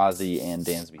to Ozzie and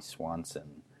Dansby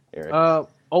Swanson, Eric?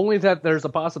 Only that there's a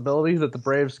possibility that the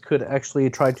Braves could actually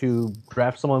try to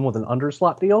draft someone with an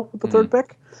underslot deal with the third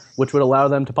pick, which would allow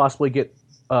them to possibly get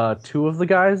 2 of the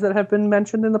guys that have been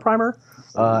mentioned in the primer.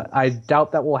 I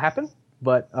doubt that will happen,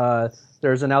 but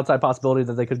there's an outside possibility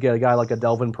that they could get a guy like a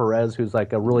Delvin Perez, who's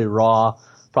like a really raw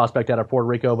prospect out of Puerto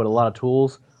Rico, but a lot of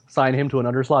tools, sign him to an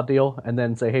underslot deal, and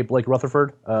then say, hey, Blake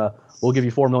Rutherford, we'll give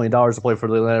you $4 million to play for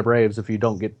the Atlanta Braves if you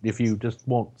just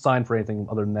won't sign for anything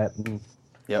other than that.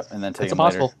 Yep, and then take it's him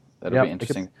possible. later. That'll be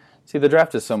interesting. See, the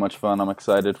draft is so much fun. I'm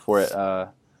excited for it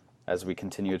as we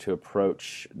continue to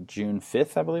approach June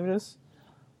 5th, I believe it is.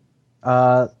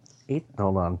 Eight.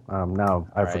 Hold on. Now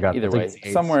I All right, forgot. I either think way, it's the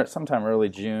 8th. sometime early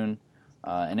June.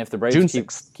 And if the Braves June keep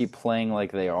 6th. keep playing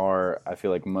like they are, I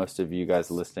feel like most of you guys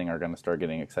listening are going to start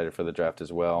getting excited for the draft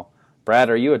as well.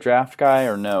 Brad, are you a draft guy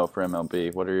or no for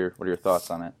MLB? What are your thoughts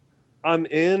on it? I'm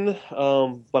in,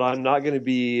 but I'm not going to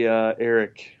be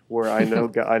Eric, where I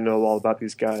know all about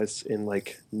these guys in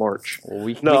like March. Well,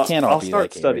 we No, can't all I'll be start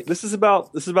like studying. Eric. This is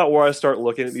about where I start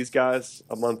looking at these guys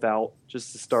a month out,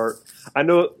 just to start.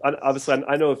 Obviously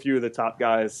I know a few of the top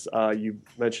guys. You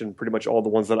mentioned pretty much all the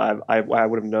ones that I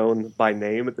would have known by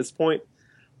name at this point.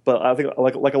 But I think,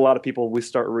 like a lot of people, we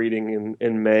start reading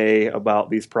in May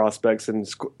about these prospects and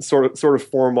sort of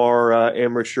form our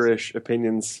amateurish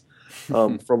opinions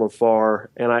from afar.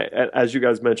 And as you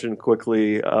guys mentioned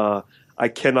quickly, I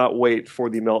cannot wait for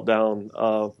the meltdown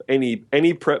of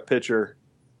any prep pitcher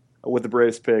with the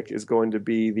Braves pick is going to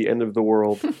be the end of the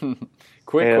world.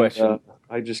 Quick question.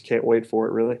 I just can't wait for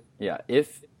it, really. Yeah,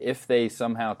 if they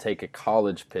somehow take a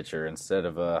college pitcher instead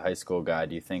of a high school guy,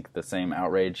 do you think the same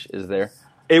outrage is there?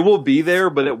 It will be there,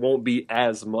 but it won't be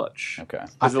as much. Okay.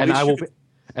 And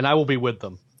I will be with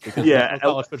them. Because Yeah,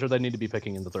 college pitcher they need to be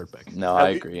picking in the 3rd pick. No,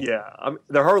 I agree. Yeah,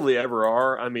 there hardly ever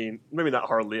are. I mean, maybe not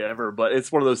hardly ever, but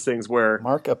it's one of those things where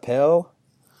Mark Appel?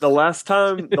 the last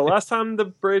time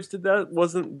the Braves did that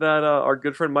wasn't that our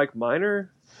good friend Mike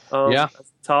Minor, Yeah.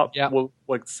 top Yeah.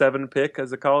 like 7 pick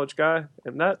as a college guy,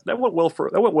 and that went well for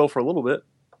a little bit,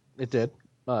 It did.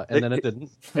 And then it didn't.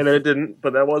 and then it didn't.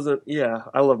 But that wasn't. Yeah,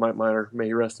 I love Mike Minor. May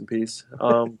he rest in peace.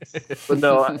 But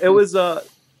no, it was.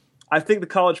 I think the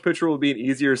college pitcher will be an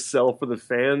easier sell for the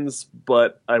fans,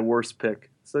 but a worse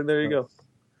pick. So there you go.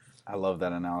 I love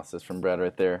that analysis from Brad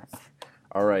right there.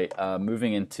 All right,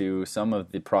 moving into some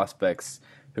of the prospects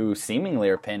who seemingly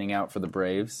are panning out for the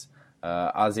Braves.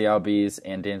 Ozzie Albies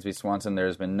and Dansby Swanson,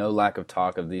 there's been no lack of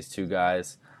talk of these two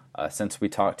guys since we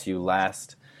talked to you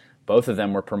last. Both of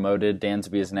them were promoted.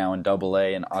 Dansby is now in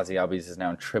Double-A, and Ozzie Albies is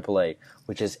now in Triple-A,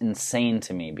 which is insane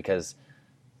to me because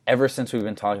ever since we've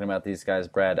been talking about these guys,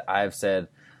 Brad, I've said,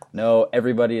 no,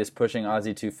 everybody is pushing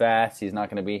Ozzie too fast. He's not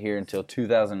going to be here until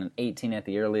 2018 at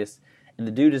the earliest. And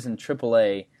the dude is in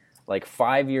AAA, like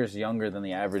 5 years younger than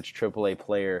the average AAA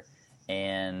player.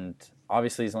 And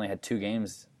obviously he's only had 2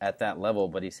 games at that level,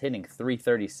 but he's hitting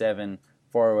 337,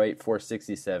 408,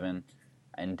 467.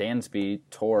 And Dansby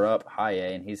tore up high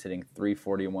A, and he's hitting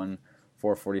 341,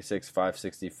 446,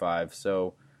 565.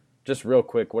 So just real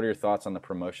quick, what are your thoughts on the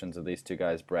promotions of these two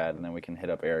guys, Brad? And then we can hit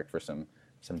up Eric for some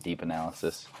deep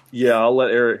analysis. Yeah, I'll let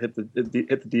Eric hit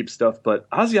the deep stuff. But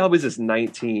Ozzie Albies is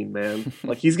 19, man.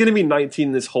 Like he's going to be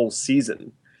 19 this whole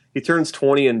season. He turns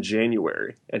 20 in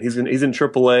January, and he's in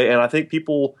AAA. And I think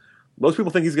most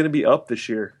people think he's going to be up this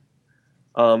year.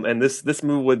 And this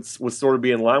move would sort of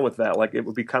be in line with that. Like it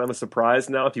would be kind of a surprise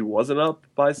now if he wasn't up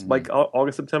by like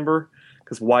August, September.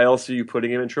 Because why else are you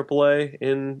putting him in AAA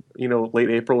in late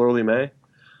April, early May?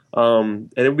 And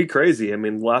it would be crazy. I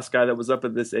mean, the last guy that was up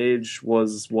at this age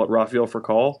was Rafael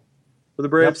Furcal for the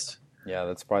Braves. Yep. Yeah,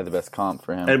 that's probably the best comp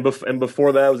for him. And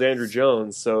before that was Andrew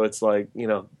Jones. So it's like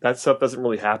that stuff doesn't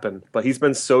really happen. But he's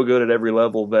been so good at every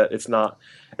level that it's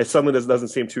something that doesn't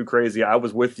seem too crazy. I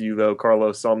was with you though,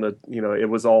 Carlos, on the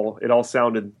it all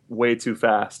sounded way too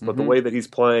fast. But the way that he's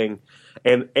playing,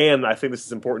 and I think this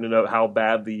is important to note how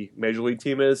bad the major league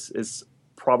team is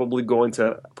probably going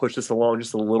to push this along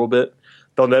just a little bit.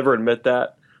 They'll never admit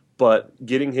that, but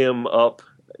getting him up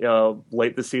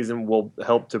late this season will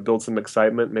help to build some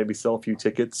excitement, maybe sell a few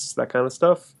tickets, that kind of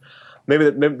stuff. Maybe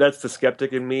that's the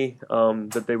skeptic in me,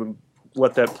 that they would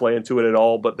let that play into it at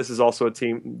all. But this is also a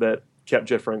team that kept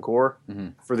Jeff Francoeur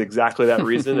for exactly that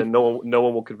reason, and no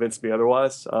one will convince me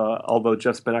otherwise. Although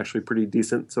Jeff's been actually pretty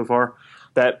decent so far.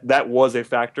 That was a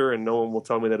factor, and no one will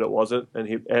tell me that it wasn't.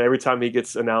 And every time he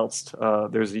gets announced,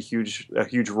 there's a huge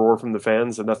roar from the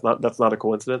fans, and that's not a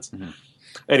coincidence.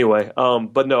 Anyway,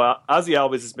 but no, Ozzie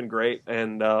Albies has been great,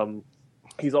 and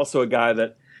he's also a guy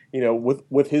that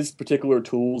with his particular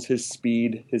tools, his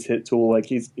speed, his hit tool, like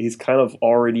he's kind of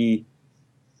already,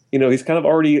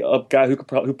 a guy who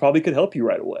probably could help you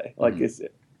right away. Like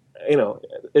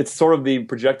it's sort of the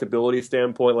projectability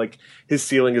standpoint. Like his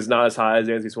ceiling is not as high as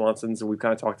Dansby Swanson's, and we've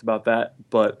kind of talked about that.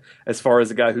 But as far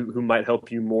as a guy who might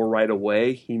help you more right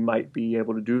away, he might be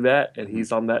able to do that, and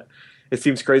he's on that. It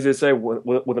seems crazy to say with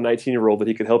a 19-year-old that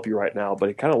he could help you right now, but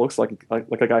it kind of looks like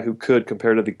a guy who could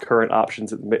compared to the current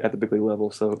options at the big league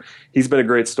level. So he's been a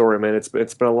great story, man. It's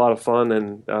been a lot of fun,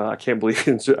 and I can't believe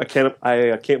he's in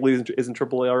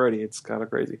AAA already. It's kind of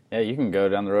crazy. Yeah, you can go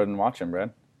down the road and watch him,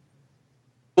 Brad.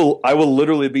 Well, I will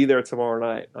literally be there tomorrow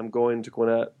night. I'm going to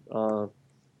Gwinnett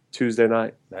Tuesday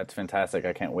night. That's fantastic.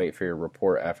 I can't wait for your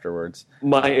report afterwards.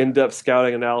 My in-depth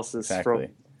scouting analysis Exactly.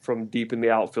 from deep in the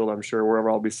outfield, I'm sure, wherever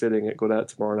I'll be sitting at Gwinnett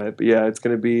tomorrow night. But yeah, it's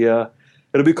going to be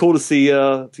it'll be cool to see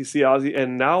Ozzy,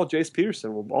 and now Jace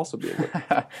Peterson will also be in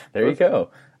it. There you go.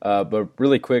 But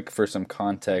really quick for some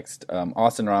context,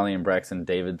 Austin Riley and Braxton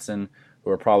Davidson,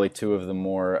 who are probably two of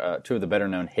the better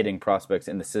known hitting prospects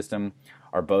in the system,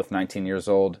 are both 19 years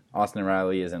old. Austin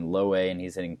Riley is in low A and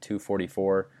he's hitting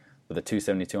 244 with a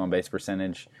 272 on base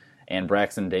percentage, and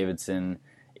Braxton Davidson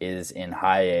is in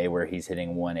high A where he's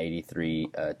hitting 183,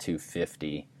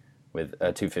 250 with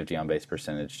a 250 on base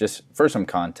percentage. Just for some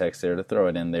context there, to throw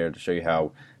it in there to show you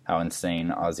how insane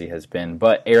Ozzy has been.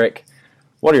 But Eric,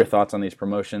 what are your thoughts on these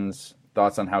promotions?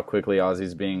 Thoughts on how quickly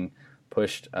Ozzy's being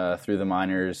pushed through the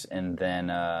minors, and then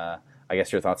I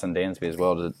guess your thoughts on Dansby as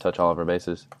well, to touch all of our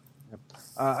bases.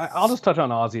 I'll just touch on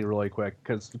Ozzy really quick,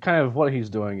 because kind of what he's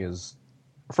doing is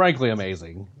frankly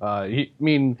amazing.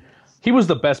 He was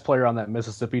the best player on that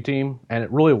Mississippi team, and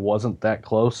it really wasn't that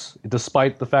close,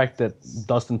 despite the fact that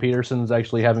Dustin Peterson is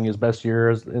actually having his best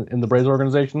year in the Braves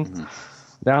organization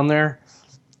down there.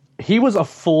 He was a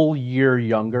full year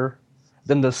younger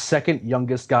than the second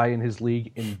youngest guy in his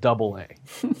league in Double A.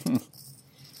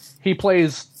 He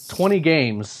plays 20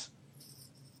 games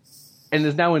and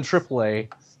is now in Triple A.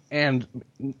 And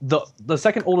the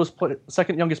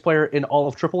second youngest player in all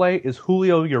of Triple A is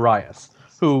Julio Urias,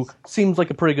 who seems like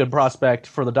a pretty good prospect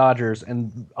for the Dodgers.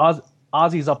 And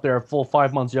Ozzy's up there a full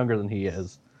 5 months younger than he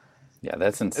is. Yeah,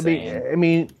 that's insane. I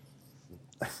mean,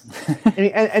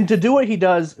 and to do what he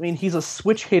does, I mean, he's a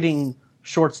switch hitting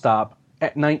shortstop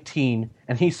at 19,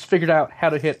 and he's figured out how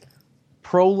to hit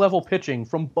pro level pitching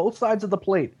from both sides of the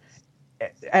plate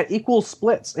at equal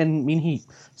splits. And he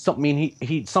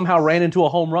somehow ran into a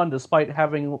home run despite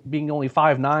being only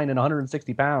 5'9" and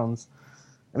 160 pounds.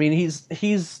 I mean,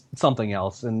 he's something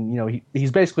else, and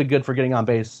he's basically good for getting on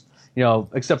base.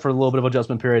 Except for a little bit of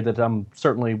adjustment period that I'm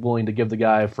certainly willing to give the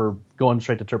guy for going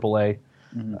straight to AAA.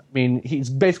 Mm-hmm. I mean,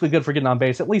 he's basically good for getting on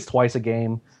base at least twice a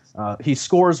game. He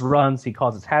scores runs. He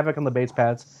causes havoc on the base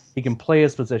paths. He can play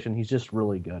his position. He's just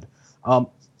really good.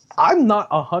 I'm not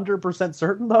 100%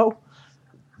 certain, though,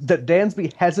 that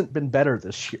Dansby hasn't been better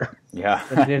this year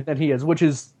than he is, which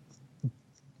is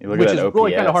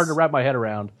really kind of hard to wrap my head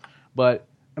around. But,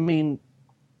 I mean,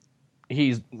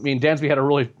 Dansby had a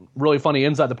really, really funny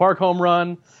inside the park home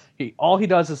run. All he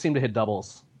does is seem to hit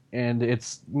doubles. And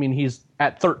he's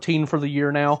at 13 for the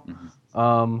year now.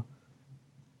 Mm-hmm.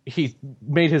 He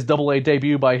made his Double A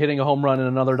debut by hitting a home run and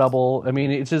another double. I mean,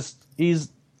 it's just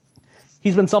he's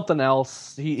been something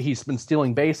else. He's been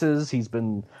stealing bases. He's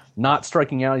been not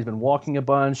striking out. He's been walking a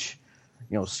bunch.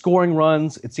 Scoring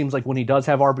runs. It seems like when he does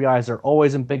have RBIs, they're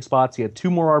always in big spots. He had 2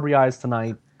 more RBIs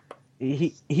tonight.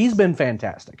 He's been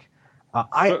fantastic.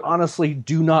 I honestly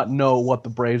do not know what the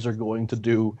Braves are going to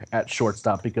do at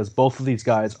shortstop, because both of these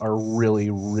guys are really,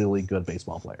 really good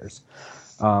baseball players.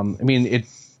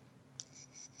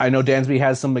 I know Dansby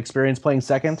has some experience playing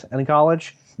second in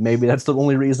college. Maybe that's the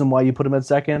only reason why you put him at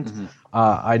second. Mm-hmm.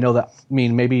 I know that.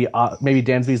 Maybe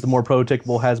Dansby's the more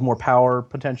prototypical, has more power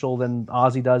potential than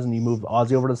Ozzy does, and you move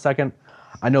Ozzy over to second.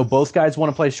 I know both guys want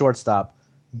to play shortstop,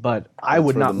 but I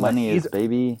would not let money is,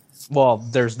 baby. Well,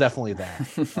 there's definitely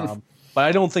that. But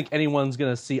I don't think anyone's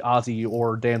going to see Ozzy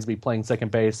or Dansby playing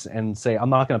second base and say, I'm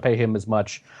not going to pay him as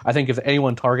much. I think if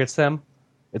anyone targets them,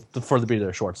 it's for to be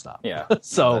their shortstop. Yeah,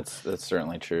 so that's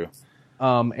certainly true.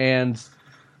 And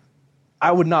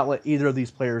I would not let either of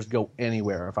these players go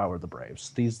anywhere if I were the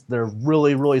Braves. They're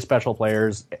really, really special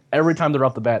players. Every time they're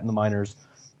up the bat in the minors,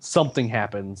 something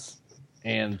happens,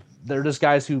 and they're just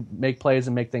guys who make plays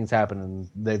and make things happen, and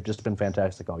they've just been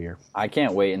fantastic all year. I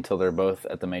can't wait until they're both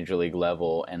at the major league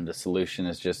level, and the solution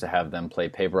is just to have them play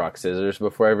paper, rock, scissors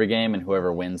before every game, and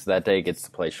whoever wins that day gets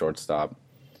to play shortstop.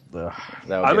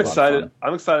 I'm excited.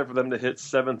 I'm excited for them to hit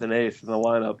 7th and 8th in the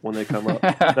lineup when they come up.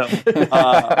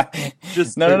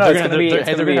 It's going to be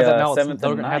 7th. They're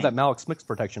going to have that Malik Smith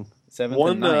protection.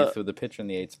 7th and 9th with the pitcher in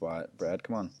the 8th spot. Brad,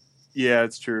 come on. Yeah,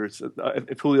 it's true.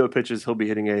 If Julio pitches, he'll be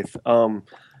hitting 8th.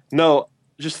 No,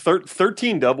 just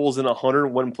 13 doubles in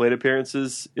 101 plate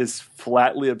appearances is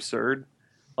flatly absurd.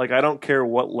 Like, I don't care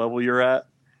what level you're at.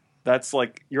 That's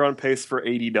like you're on pace for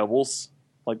 80 doubles.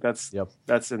 Like that's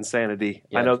insanity.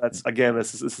 Yep. I know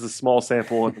this is a small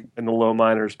sample in the low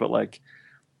minors, but like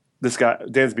this guy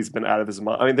Dansby's been out of his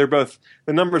mind. I mean,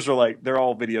 the numbers are like they're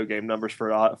all video game numbers for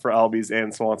Albies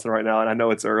and Swanson right now, and I know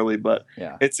it's early, but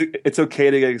it's okay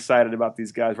to get excited about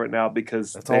these guys right now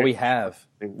because that's all we have.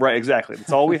 Right, exactly.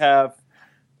 That's all we have.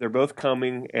 They're both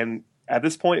coming, and at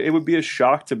this point, it would be a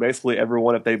shock to basically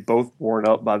everyone if they both weren't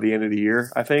up by the end of the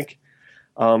year. I think.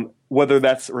 Whether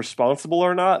that's responsible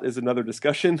or not is another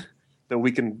discussion that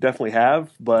we can definitely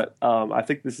have. But I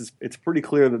think it's pretty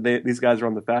clear that these guys are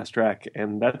on the fast track,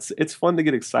 and it's fun to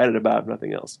get excited about, if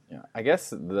nothing else. Yeah, I guess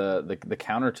the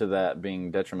counter to that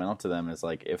being detrimental to them is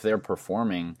like if they're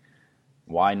performing,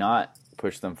 why not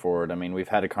push them forward? I mean, we've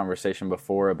had a conversation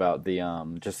before about the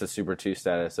just the Super 2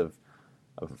 status of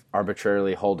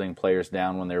arbitrarily holding players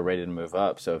down when they're ready to move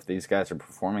up. So if these guys are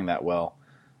performing that well,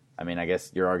 I mean, I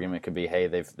guess your argument could be, hey,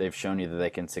 they've shown you that they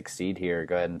can succeed here.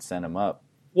 Go ahead and send them up.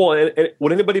 Well, and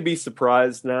would anybody be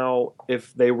surprised now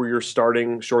if they were your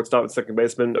starting shortstop and second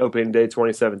baseman opening day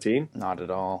 2017? Not at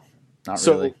all. Not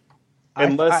really.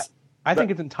 I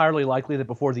think it's entirely likely that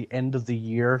before the end of the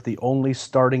year, the only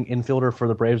starting infielder for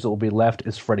the Braves that will be left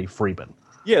is Freddie Freeman.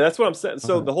 Yeah, that's what I'm saying.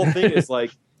 So the whole thing is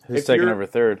like, who's taking over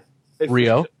third?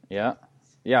 Rio. Yeah.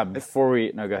 Before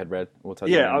no, go ahead, Brad. We'll touch.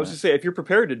 Yeah, I was just saying, if you're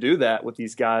prepared to do that with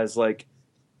these guys, like,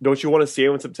 don't you want to see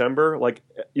them in September? Like,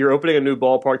 you're opening a new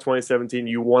ballpark 2017.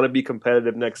 You want to be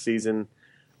competitive next season,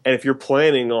 and if you're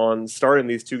planning on starting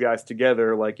these two guys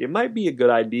together, like, it might be a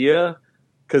good idea.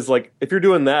 Because, like, if you're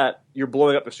doing that, you're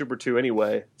blowing up the Super 2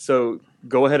 anyway. So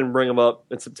go ahead and bring them up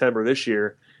in September this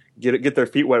year. Get their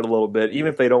feet wet a little bit. Even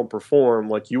if they don't perform,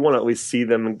 like, you want to at least see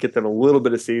them and get them a little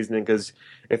bit of seasoning. Because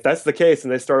if that's the case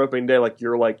and they start opening day,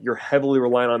 you're heavily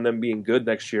relying on them being good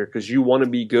next year because you want to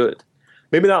be good.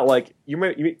 Maybe not like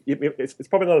it's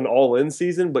probably not an all-in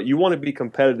season, but you want to be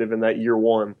competitive in that year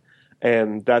one.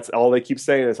 And that's all they keep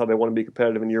saying is how they want to be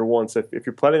competitive in year one. So if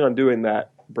you're planning on doing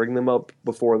that, bring them up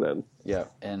before then. Yeah,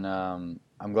 and I'm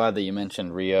glad that you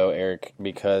mentioned Rio, Eric,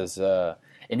 because in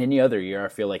any other year, I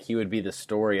feel like he would be the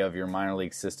story of your minor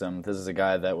league system. This is a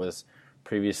guy that was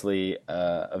previously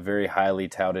a very highly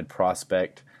touted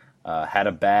prospect, had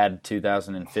a bad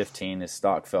 2015. His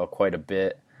stock fell quite a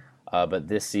bit, but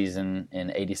this season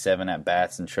in 87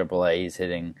 at-bats in AAA, he's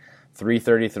hitting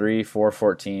 .333,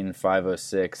 .414,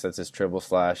 .506. That's his triple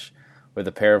slash with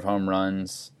a pair of home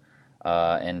runs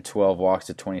and 12 walks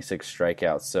to 26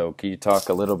 strikeouts. So can you talk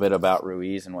a little bit about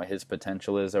Ruiz and what his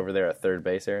potential is over there at third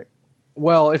base, Eric?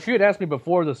 Well, if you had asked me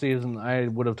before the season, I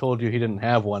would have told you he didn't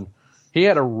have one. He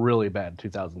had a really bad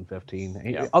 2015.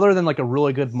 Yeah. Other than like a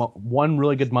really good one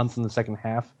really good month in the second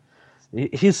half,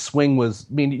 his swing was,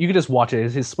 I mean, you could just watch it.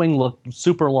 His swing looked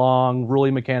super long, really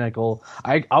mechanical.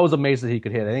 I was amazed that he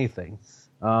could hit anything.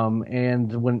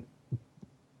 And when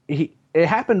it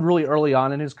happened really early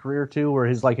on in his career too, where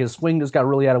his swing just got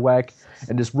really out of whack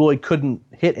and just really couldn't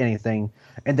hit anything.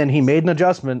 And then he made an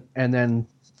adjustment and then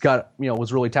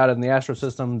was really touted in the Astro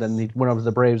system. Then he went over to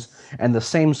the Braves and the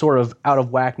same sort of out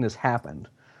of whackness happened.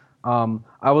 I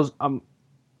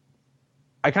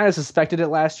kind of suspected it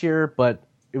last year, but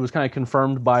it was kind of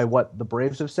confirmed by what the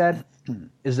Braves have said,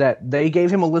 is that they gave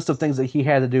him a list of things that he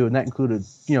had to do, and that included,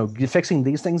 fixing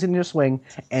these things in your swing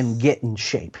and get in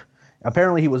shape.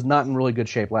 Apparently, he was not in really good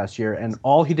shape last year, and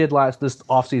all he did this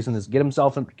offseason is get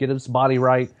his body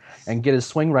right and get his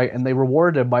swing right, and they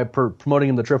rewarded him by promoting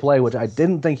him to AAA, which I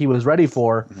didn't think he was ready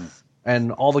for. Mm-hmm.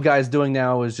 And all the guy's doing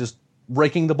now is just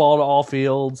raking the ball to all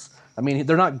fields. I mean,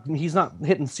 he's not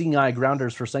hitting seeing eye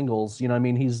grounders for singles. I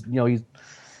mean,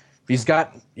 He's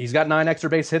got 9 extra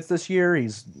base hits this year.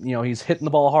 He's hitting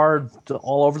the ball hard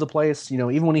all over the place.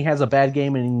 Even when he has a bad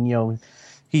game and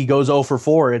he goes 0 for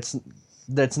 4, you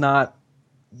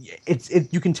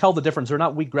can tell the difference. They're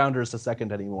not weak grounders to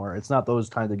second anymore. It's not those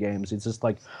kinds of games. It's just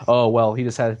like, oh well, he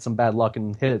just had some bad luck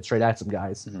and hit it straight at some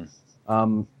guys.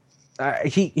 Mm-hmm.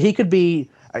 He could be.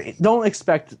 Don't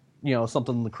expect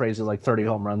something crazy like 30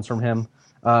 home runs from him.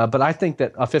 But I think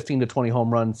that a 15 to 20 home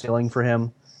run ceiling for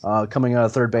him. Coming out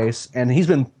of third base, and he's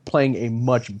been playing a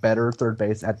much better third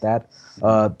base at that,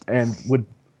 and would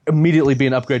immediately be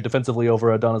an upgrade defensively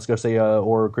over Adonis Garcia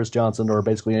or Chris Johnson or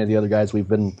basically any of the other guys we've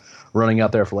been running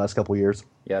out there for the last couple of years.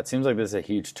 Yeah, it seems like this is a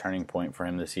huge turning point for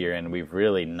him this year, and we've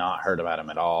really not heard about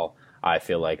him at all, I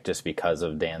feel like, just because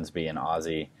of Dansby and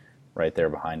Ozzie right there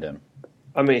behind him.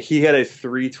 I mean, he had a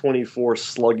 .324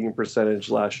 slugging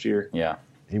percentage last year. Yeah.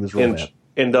 He was real bad.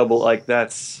 In double,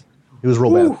 that's... He was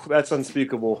real bad. That's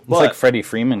unspeakable. It's like Freddie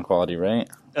Freeman quality, right?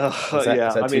 Is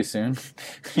that too soon?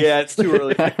 Yeah, it's too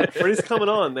early. Freddie's coming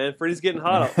on, man. Freddie's getting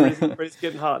hot. Freddie's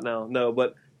getting hot now. No,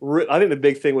 but I think the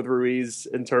big thing with Ruiz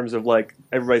in terms of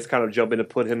everybody's kind of jumping to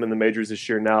put him in the majors this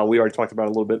year now. We already talked about it a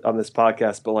little bit on this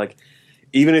podcast, but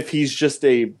even if he's just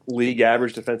a league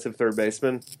average defensive third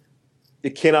baseman,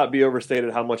 it cannot be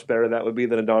overstated how much better that would be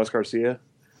than Adonis Garcia.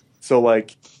 So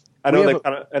I know they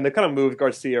kind of moved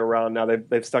Garcia around now.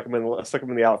 They've stuck him in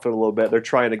the outfield a little bit. They're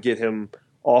trying to get him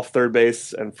off third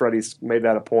base, and Freddie's made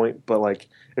that a point. But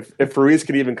if Ruiz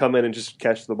can even come in and just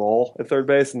catch the ball at third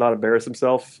base and not embarrass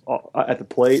himself at the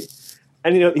plate,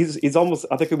 and he's almost,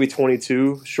 I think he'll be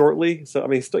 22 shortly. So I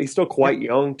mean he's still quite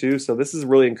young too. So this is a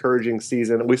really encouraging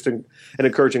season, at least an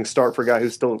encouraging start for a guy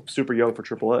who's still super young for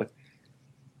AAA.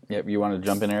 Yep, you want to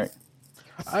jump in, Eric?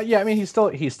 Yeah, I mean he's still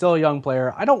a young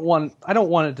player. I don't want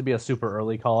it to be a super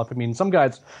early call up. I mean some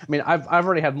guys. I mean I've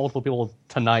already had multiple people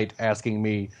tonight asking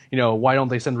me, why don't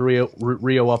they send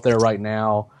Rio up there right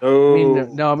now? Oh. I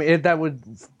mean no, I mean that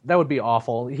would be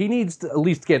awful. He needs to at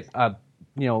least get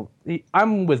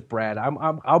I'm with Brad.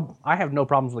 I have no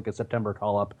problems with like a September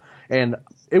call up, and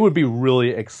it would be really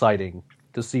exciting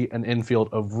to see an infield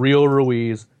of Rio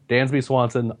Ruiz, Dansby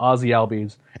Swanson, Ozzy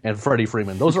Albies, and Freddie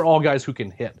Freeman. Those are all guys who can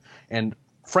hit, and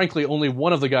frankly, only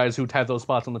one of the guys who have those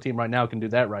spots on the team right now can do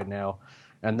that right now,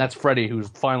 and that's Freddie, who's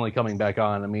finally coming back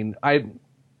on. I mean, I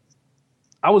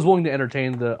was willing to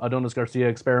entertain the Adonis Garcia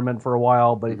experiment for a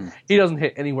while, but he doesn't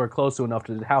hit anywhere close to enough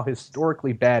to how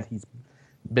historically bad he's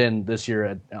been this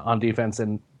year on defense,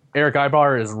 and Eric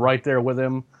Ibar is right there with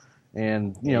him,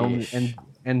 and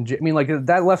and I mean like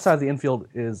that left side of the infield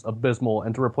is abysmal,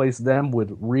 and to replace them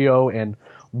with Rio and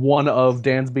one of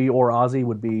Dansby or Ozzy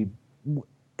would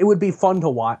be fun to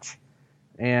watch,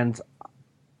 and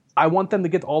I want them to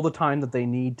get all the time that they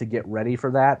need to get ready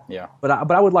for that. Yeah. But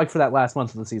I would like for that last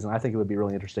month of the season, I think it would be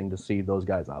really interesting to see those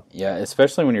guys up. Yeah,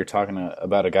 especially when you're talking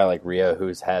about a guy like Rio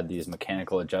who's had these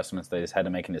mechanical adjustments that he's had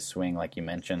to make in his swing, like you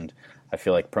mentioned. I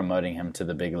feel like promoting him to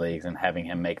the big leagues and having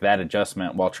him make that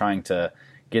adjustment while trying to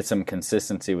get some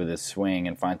consistency with his swing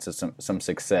and find some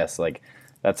success, like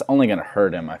that's only going to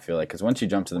hurt him, I feel like, because once you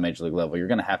jump to the major league level, you're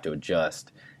going to have to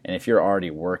adjust. And if you're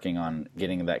already working on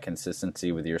getting that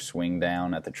consistency with your swing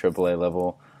down at the AAA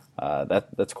level,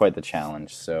 that's quite the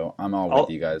challenge. So I'm all with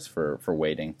you guys for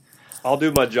waiting. I'll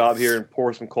do my job here and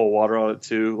pour some cold water on it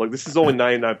too. Like this is only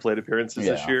 99 plate appearances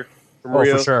this year from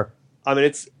Rio. For sure. I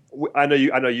mean, I know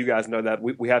you guys know that.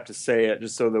 We have to say it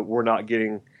just so that we're not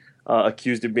getting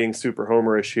accused of being super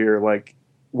homerish here. Like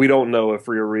we don't know if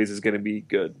Rio Ruiz is going to be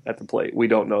good at the plate. We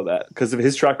don't know that because of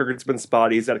his track record's been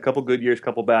spotty. He's had a couple good years, a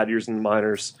couple bad years in the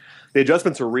minors. The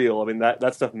adjustments are real. I mean,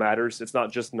 that stuff matters. It's not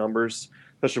just numbers,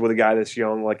 especially with a guy this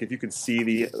young. Like if you can see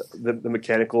the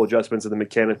mechanical adjustments and the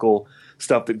mechanical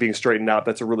stuff that being straightened out,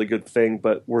 that's a really good thing.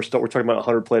 But we're talking about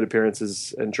 100 plate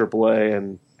appearances in AAA,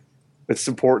 and it's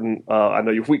important. I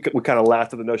know we kind of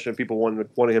laughed at the notion of people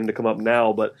wanting him to come up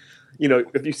now, but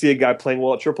if you see a guy playing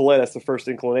well at AAA, that's the first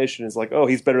inclination is like, oh,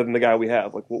 he's better than the guy we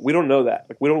have. Like we don't know that.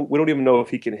 Like we don't even know if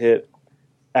he can hit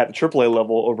at the AAA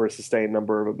level over a sustained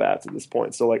number of at bats at this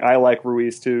point. So like I like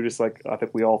Ruiz too, just like I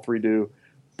think we all three do,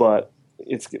 but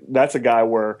that's a guy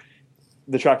where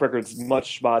the track record's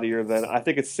much spottier than I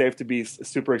think it's safe to be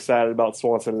super excited about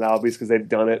Swanson and Albies because they've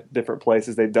done it different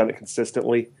places, they've done it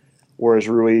consistently. Whereas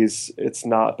Ruiz, it's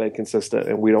not been consistent,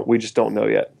 and we just don't know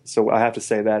yet. So I have to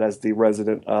say that as the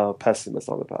resident pessimist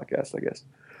on the podcast, I guess.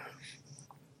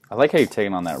 I like how you've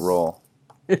taken on that role.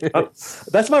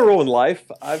 That's my role in life,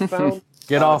 I've found.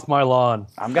 Get off my lawn.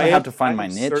 I'm gonna have to find my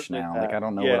niche now. Like I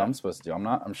don't know what I'm supposed to do.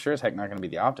 I'm sure as heck not gonna be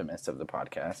the optimist of the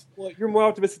podcast. Well, you're more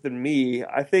optimistic than me.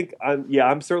 I think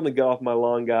I'm certainly get off my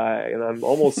lawn guy, and I'm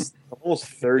almost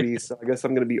 30, so I guess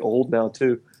I'm gonna be old now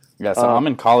too. Yeah, so I'm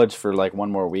in college for like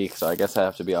one more week, so I guess I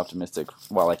have to be optimistic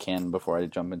while I can before I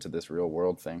jump into this real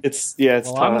world thing. It's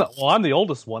I'm the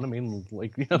oldest one. I mean,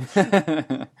 like,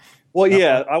 Well,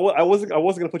 yeah, I wasn't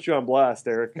gonna put you on blast,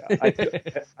 Eric.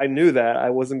 I knew that I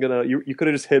wasn't gonna. You could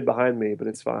have just hid behind me, but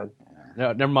it's fine.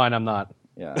 No, never mind. I'm not.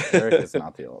 Yeah, Eric is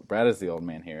not the old. Brad is the old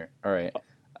man here. All right.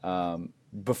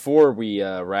 Before we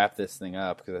wrap this thing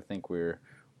up, because I think we're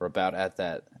about at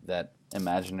that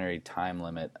imaginary time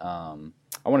limit.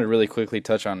 I want to really quickly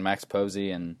touch on Max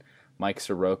Posey and Mike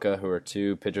Soroka, who are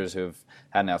two pitchers who have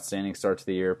had an outstanding start to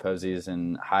the year. Posey's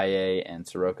in high A and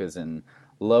Soroka's in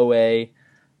low A.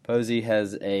 Posey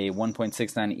has a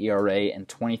 1.69 ERA and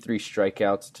 23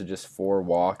 strikeouts to just 4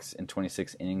 walks in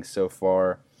 26 innings so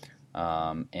far.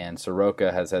 And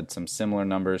Soroka has had some similar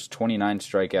numbers, 29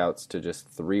 strikeouts to just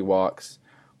 3 walks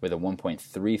with a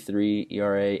 1.33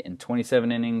 ERA in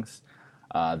 27 innings.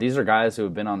 These are guys who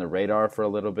have been on the radar for a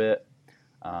little bit,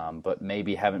 but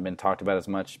maybe haven't been talked about as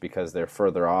much because they're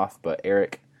further off. But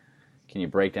Eric, can you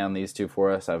break down these two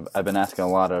for us? I've been asking a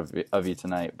lot of you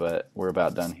tonight, but we're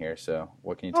about done here. So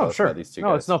what can you tell us about these two guys?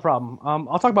 No, it's no problem.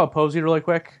 I'll talk about Posey really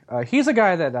quick. He's a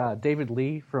guy that David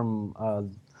Lee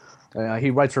from he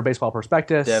writes for Baseball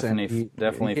Prospectus.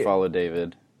 Definitely follow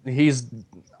David.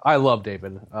 I love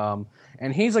David.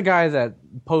 And he's a guy that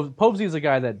Posey's a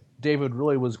guy that David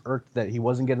really was irked that he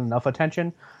wasn't getting enough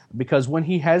attention, because when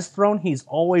he has thrown, he's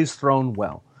always thrown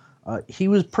well. He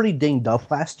was pretty dinged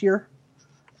up last year,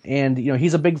 and he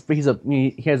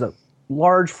has a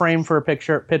large frame for a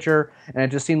pitcher, and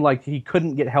it just seemed like he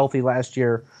couldn't get healthy last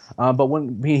year. But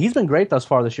he's been great thus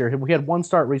far this year. We had one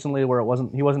start recently where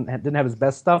didn't have his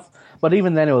best stuff, but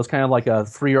even then it was kind of like a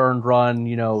 3 earned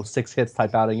run, 6 hits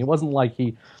type outing. It wasn't like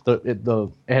it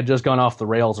had just gone off the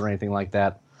rails or anything like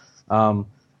that.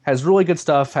 Has really good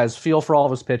stuff. Has feel for all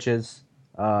of his pitches.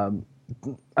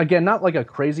 Again, not like a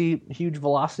crazy huge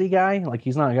velocity guy. Like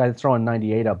he's not a guy that's throwing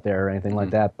 98 up there or anything like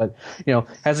that. But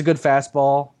has a good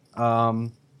fastball.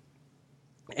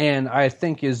 And I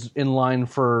think is in line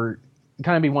for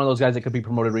kind of be one of those guys that could be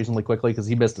promoted reasonably quickly because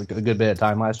he missed a good bit of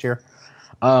time last year.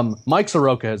 Mike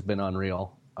Soroka has been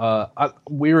unreal.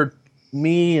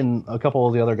 Me and a couple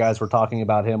of the other guys were talking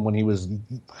about him when he was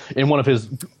in one of his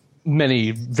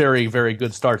many very, very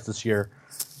good starts this year.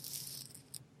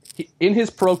 In his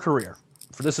pro career,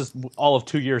 for this is all of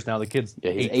 2 years now, the kid's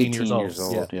he's 18 years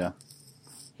old. Yeah.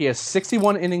 He has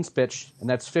 61 innings pitched, and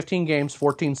that's 15 games,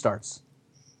 14 starts.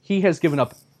 He has given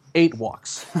up 8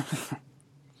 walks.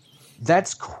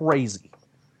 That's crazy.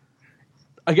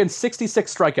 Against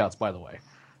 66 strikeouts, by the way.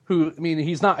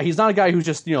 He's not a guy who's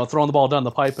just throwing the ball down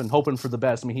the pipe and hoping for the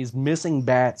best. He's missing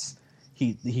bats.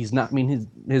 He's not.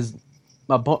 His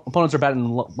opponents are batting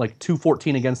like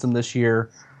 214 against him this year,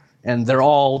 and they're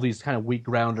all these kind of weak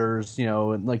grounders.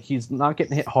 And like he's not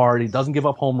getting hit hard. He doesn't give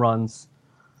up home runs.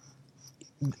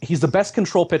 He's the best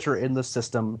control pitcher in the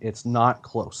system. It's not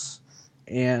close.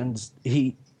 And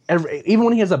even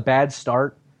when he has a bad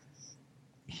start,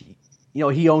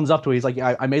 he owns up to it. He's like,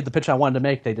 I made the pitch I wanted to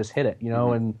make. They just hit it,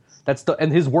 and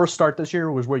and his worst start this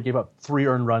year was where he gave up 3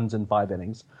 earned runs in 5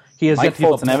 innings. Mike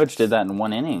Foltynewicz did that in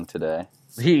 1 inning today.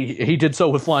 He did so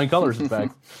with flying colors, in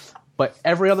fact. But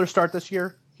every other start this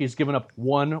year, he's given up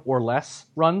 1 or less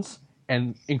runs,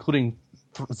 and including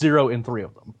 0 in 3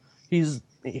 of them.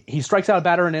 He strikes out a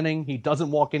batter an inning. He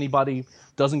doesn't walk anybody,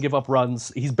 doesn't give up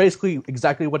runs. He's basically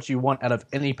exactly what you want out of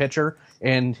any pitcher,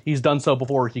 and he's done so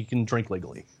before he can drink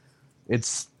legally.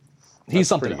 He's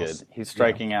something pretty else. Good. He's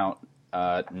striking out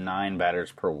 9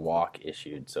 batters per walk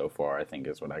issued so far, I think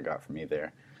is what I got from you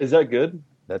there. Is that good?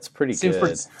 That's pretty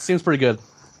good. Seems pretty good.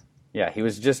 Yeah, he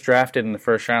was just drafted in the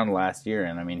first round last year,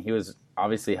 and he was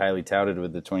obviously highly touted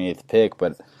with the 28th pick,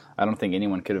 but I don't think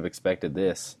anyone could have expected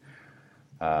this.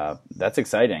 That's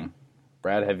exciting.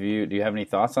 Brad, do you have any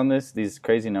thoughts on this? These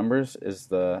crazy numbers? Is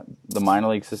the minor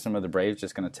league system of the Braves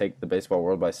just going to take the baseball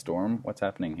world by storm? What's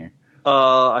happening here?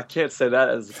 I can't say that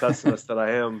as a pessimist that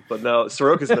I am, but no,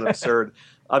 Soroka's been absurd.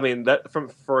 That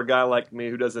for a guy like me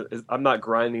who I'm not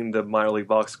grinding the minor league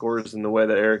box scores in the way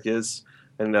that Eric is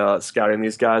and scouting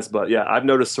these guys, but yeah, I've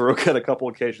noticed Soroka on a couple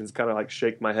occasions kind of like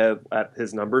shake my head at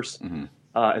his numbers. Mm-hmm.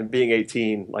 And being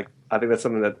 18, like I think that's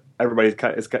something that everybody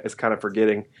is kind of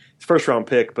forgetting. It's first round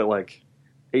pick, but like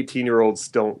 18-year-olds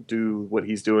don't do what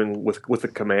he's doing with the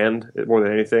command more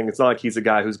than anything. It's not like he's a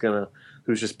guy who's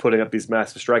just putting up these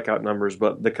massive strikeout numbers,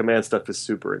 but the command stuff is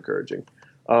super encouraging.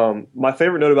 My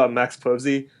favorite note about Max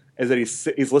Posey is that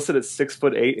he's listed at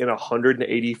 6'8" and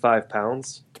 185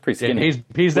 pounds. It's pretty skinny. Yeah,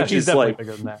 he's definitely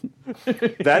bigger than that.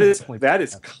 that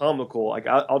is comical. Like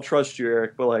I'll trust you,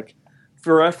 Eric, but like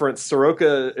for reference,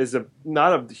 Soroka is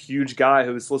not a huge guy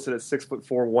who's listed at 6'4",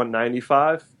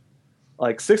 195.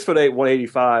 Like 6'8",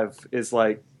 185 is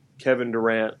like Kevin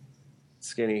Durant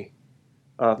skinny.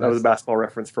 That was a basketball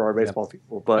reference for our baseball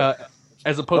people, but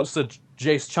as opposed to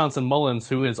Jace Johnson Mullins,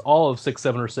 who is all of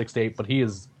 6'7" or 6'8", but he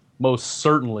is most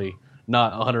certainly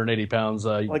not 180 pounds.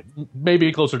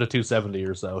 Maybe closer to 270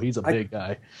 or so. He's a big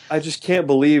guy. I just can't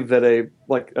believe that a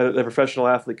professional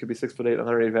athlete could be 6'8",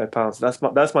 185 pounds. That's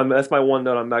my one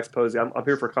note on Max Posey. I'm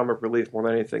here for comic relief more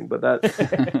than anything, but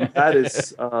that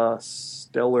is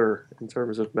stellar in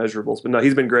terms of measurables. But no,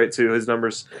 he's been great too. His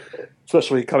numbers,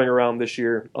 especially coming around this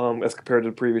year, as compared to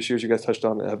the previous years you guys touched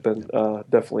on, have been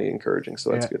definitely encouraging.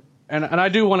 So that's good. And I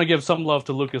do want to give some love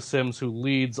to Lucas Sims, who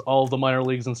leads all of the minor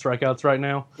leagues in strikeouts right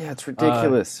now. Yeah, it's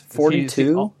ridiculous.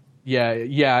 42?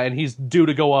 Yeah, and he's due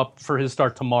to go up for his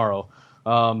start tomorrow.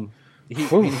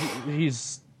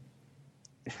 He's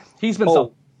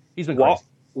been great.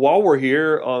 While we're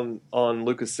here on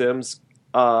Lucas Sims,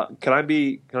 can I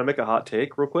make a hot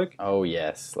take real quick? Oh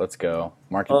yes, let's go.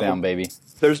 Mark it down, baby.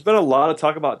 There's been a lot of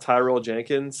talk about Tyrell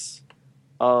Jenkins.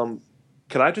 Can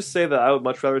I just say that I would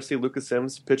much rather see Lucas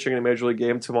Sims pitching in a major league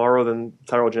game tomorrow than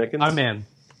Tyrell Jenkins? I'm in.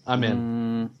 Let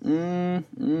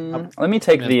me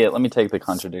take the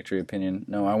contradictory opinion.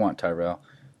 No, I want Tyrell.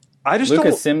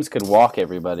 Lucas Sims could walk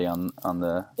everybody on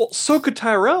the. Well, so could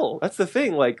Tyrell. That's the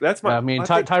thing. Like that's my.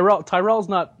 Tyrell's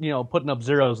not putting up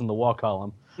zeros in the walk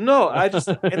column. No,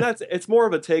 it's more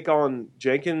of a take on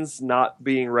Jenkins not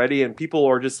being ready, and people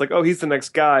are just like, oh, he's the next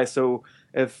guy. So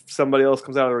if somebody else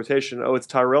comes out of the rotation, oh, it's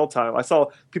Tyrell time. I saw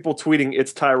people tweeting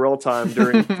it's Tyrell time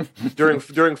during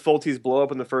Fulte's blow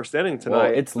up in the first inning tonight.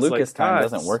 Well, it's Lucas like, time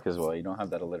doesn't work as well. You don't have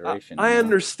that alliteration. I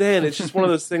understand. It's just one of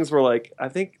those things where like I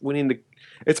think we need to.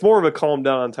 It's more of a calm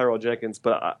down on Tyrell Jenkins,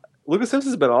 but. Lucas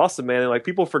Simpson's been awesome, man, and like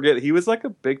people forget he was like a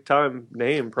big time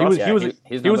name. Prospect.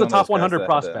 He was a top 100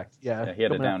 prospect. He had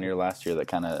a down year last year that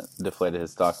kind of deflated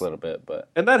his stock a little bit,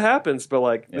 and that happens. But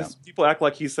like people act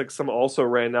like he's like some also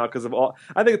ran now because of all.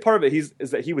 I think part of it is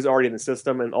that he was already in the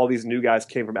system, and all these new guys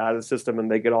came from out of the system, and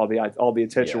they get all the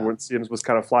attention when Sims was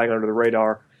kind of flying under the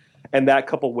radar, and that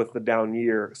coupled with the down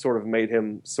year sort of made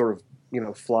him sort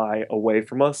of fly away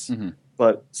from us. Mm-hmm.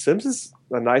 But Sims is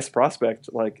a nice prospect,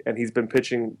 and he's been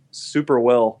pitching super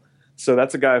well. So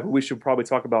that's a guy who we should probably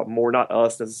talk about more, not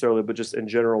us necessarily, but just in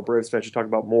general, Braves fans should talk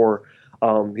about more.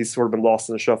 He's sort of been lost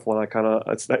in the shuffle, and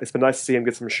it's been nice to see him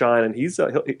get some shine, and he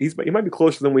might be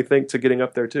closer than we think to getting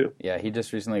up there too. Yeah, he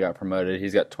just recently got promoted.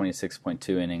 He's got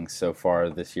 26.2 innings so far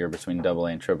this year between AA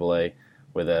and AAA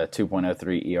with a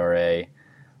 2.03 ERA.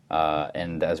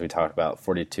 And as we talked about,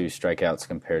 42 strikeouts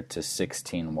compared to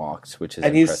 16 walks, which is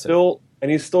impressive.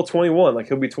 He's still 21. Like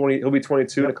he'll be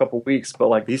 22 in a couple weeks, but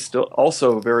like he's still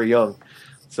also very young.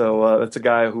 So that's a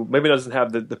guy who maybe doesn't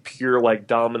have the pure like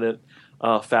dominant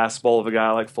fastball of a guy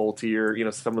like Fulte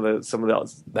or some of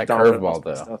the that curveball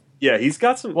though. Stuff. Yeah, he's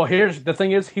got some. Well, here's the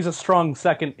thing: he's a strong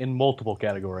second in multiple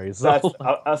categories. So.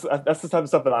 That's the type of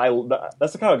stuff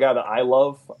that's the kind of guy that I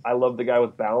love. I love the guy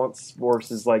with balance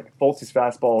versus like Fulte's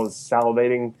fastball is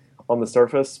salivating on the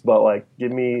surface, but like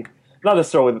give me. Not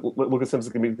necessarily Lucas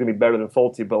Simpson's going to be better than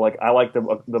Fulte, but like I like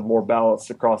the more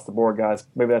balanced across the board guys.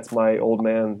 Maybe that's my old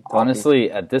man talking. Honestly,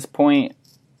 at this point,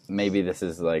 maybe this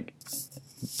is like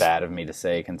bad of me to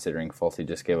say considering Fulte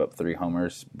just gave up 3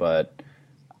 homers, but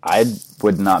I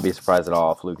would not be surprised at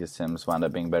all if Lucas Sims wound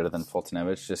up being better than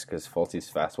Fultonevich just because Fulte's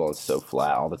fastball is so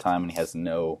flat all the time and he has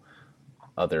no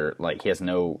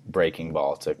breaking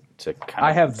ball to kind of.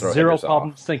 I have zero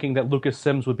problems thinking that Lucas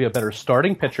Sims would be a better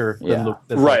starting pitcher than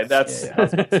Lucas. Right, that's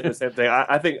the same thing.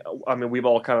 I think. I mean, we've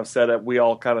all kind of said it. We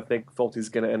all kind of think Fulte's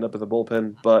going to end up in the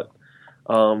bullpen, but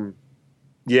I'd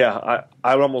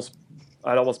almost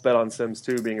bet on Sims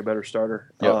too being a better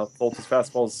starter. Yep. Fulte's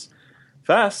fastball's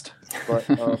fast, but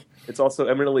it's also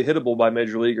eminently hittable by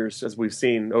major leaguers, as we've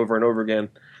seen over and over again.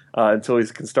 Until he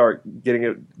can start getting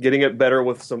it better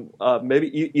with some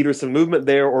maybe either some movement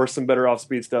there or some better off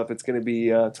speed stuff. It's going to be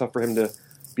tough for him to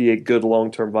be a good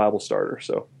long term viable starter.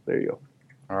 So there you go.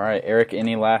 All right, Eric.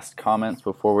 Any last comments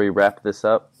before we wrap this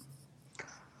up?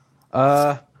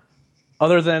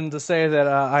 Other than to say that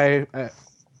I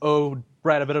owe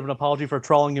Brad a bit of an apology for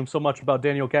trolling him so much about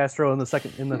Daniel Castro in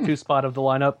the 2 spot of the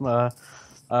lineup.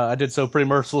 I did so pretty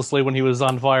mercilessly when he was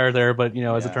on fire there, but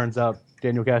as it turns out,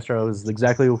 Daniel Castro is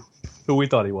exactly who we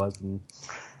thought he was. And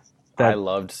I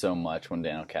loved so much when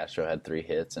Daniel Castro had 3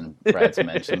 hits and Brad's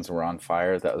mentions were on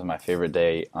fire. That was my favorite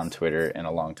day on Twitter in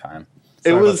a long time.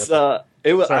 I was out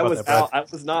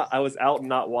and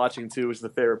not watching too, which is the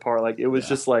favorite part. Like it was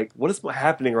just like, what is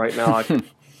happening right now? I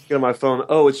get on my phone.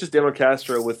 Oh, it's just Daniel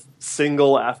Castro with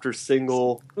single after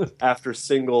single after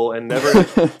single and never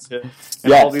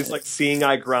and all these like seeing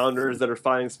eye grounders that are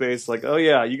finding space. Like, oh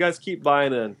yeah, you guys keep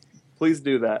buying in. Please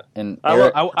do that. And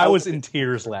I was in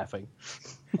tears laughing.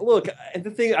 Look, and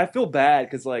the thing, I feel bad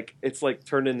because like it's like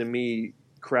turned into me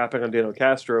crapping on Daniel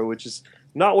Castro, which is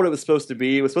not what it was supposed to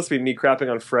be. It was supposed to be me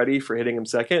crapping on Freddie for hitting him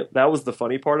second. That was the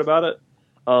funny part about it.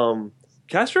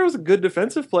 Castro is a good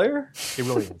defensive player. He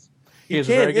really is. He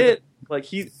can't hit. Like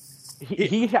he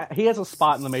has a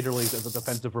spot in the major leagues as a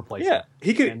defensive replacement. Yeah,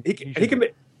 he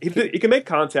can make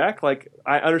contact. Like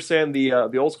I understand the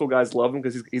old school guys love him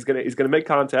because he's gonna make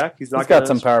contact. He's got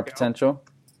some power potential.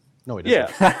 No, he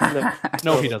doesn't. Yeah,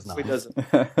 no, he does not. He doesn't.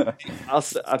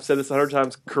 I've said this 100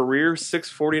 times. Career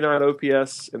 649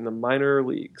 OPS in the minor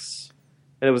leagues.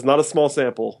 And it was not a small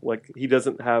sample. Like, he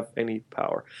doesn't have any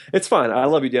power. It's fine. I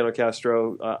love you, Daniel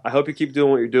Castro. I hope you keep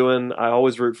doing what you're doing. I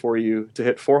always root for you to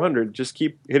hit 400. Just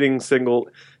keep hit 2 singles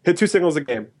a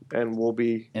game, and we'll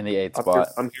be in the 8th spot.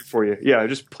 I'm here for you. Yeah,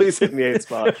 just please hit in the 8th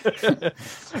spot.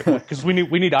 Because we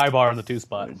need Ibar in the 2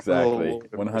 spot. Exactly,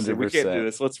 100%. We can't do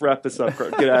this. Let's wrap this up.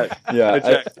 Get out.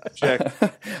 Yeah, check.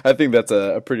 I think that's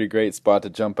a pretty great spot to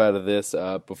jump out of this.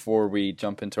 Before we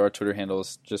jump into our Twitter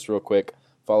handles, just real quick.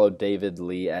 Follow David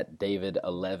Lee at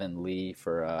David11Lee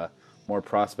for more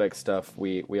prospect stuff.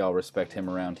 We all respect him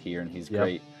around here, and he's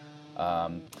great.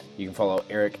 You can follow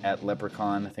Eric at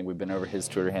Leprechaun. I think we've been over his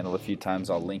Twitter handle a few times.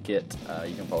 I'll link it.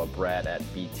 You can follow Brad at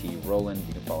BT Roland.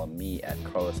 You can follow me at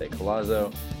Carlos A.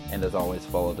 Colazo. And as always,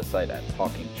 follow the site at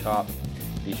Talking Chop.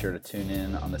 Be sure to tune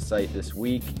in on the site this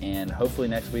week, and hopefully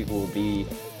next week we'll be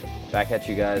back at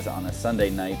you guys on a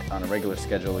Sunday night on a regular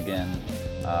schedule again.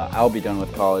 I'll be done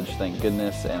with college, thank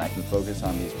goodness, and I can focus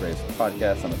on these Braves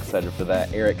podcasts. I'm excited for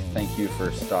that. Eric, thank you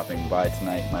for stopping by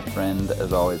tonight, my friend.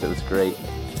 As always, it was great.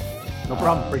 No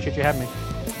problem. Appreciate you having me.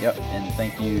 Yep, and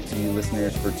thank you to you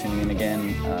listeners for tuning in again.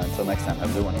 Until next time, have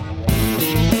a good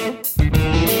one.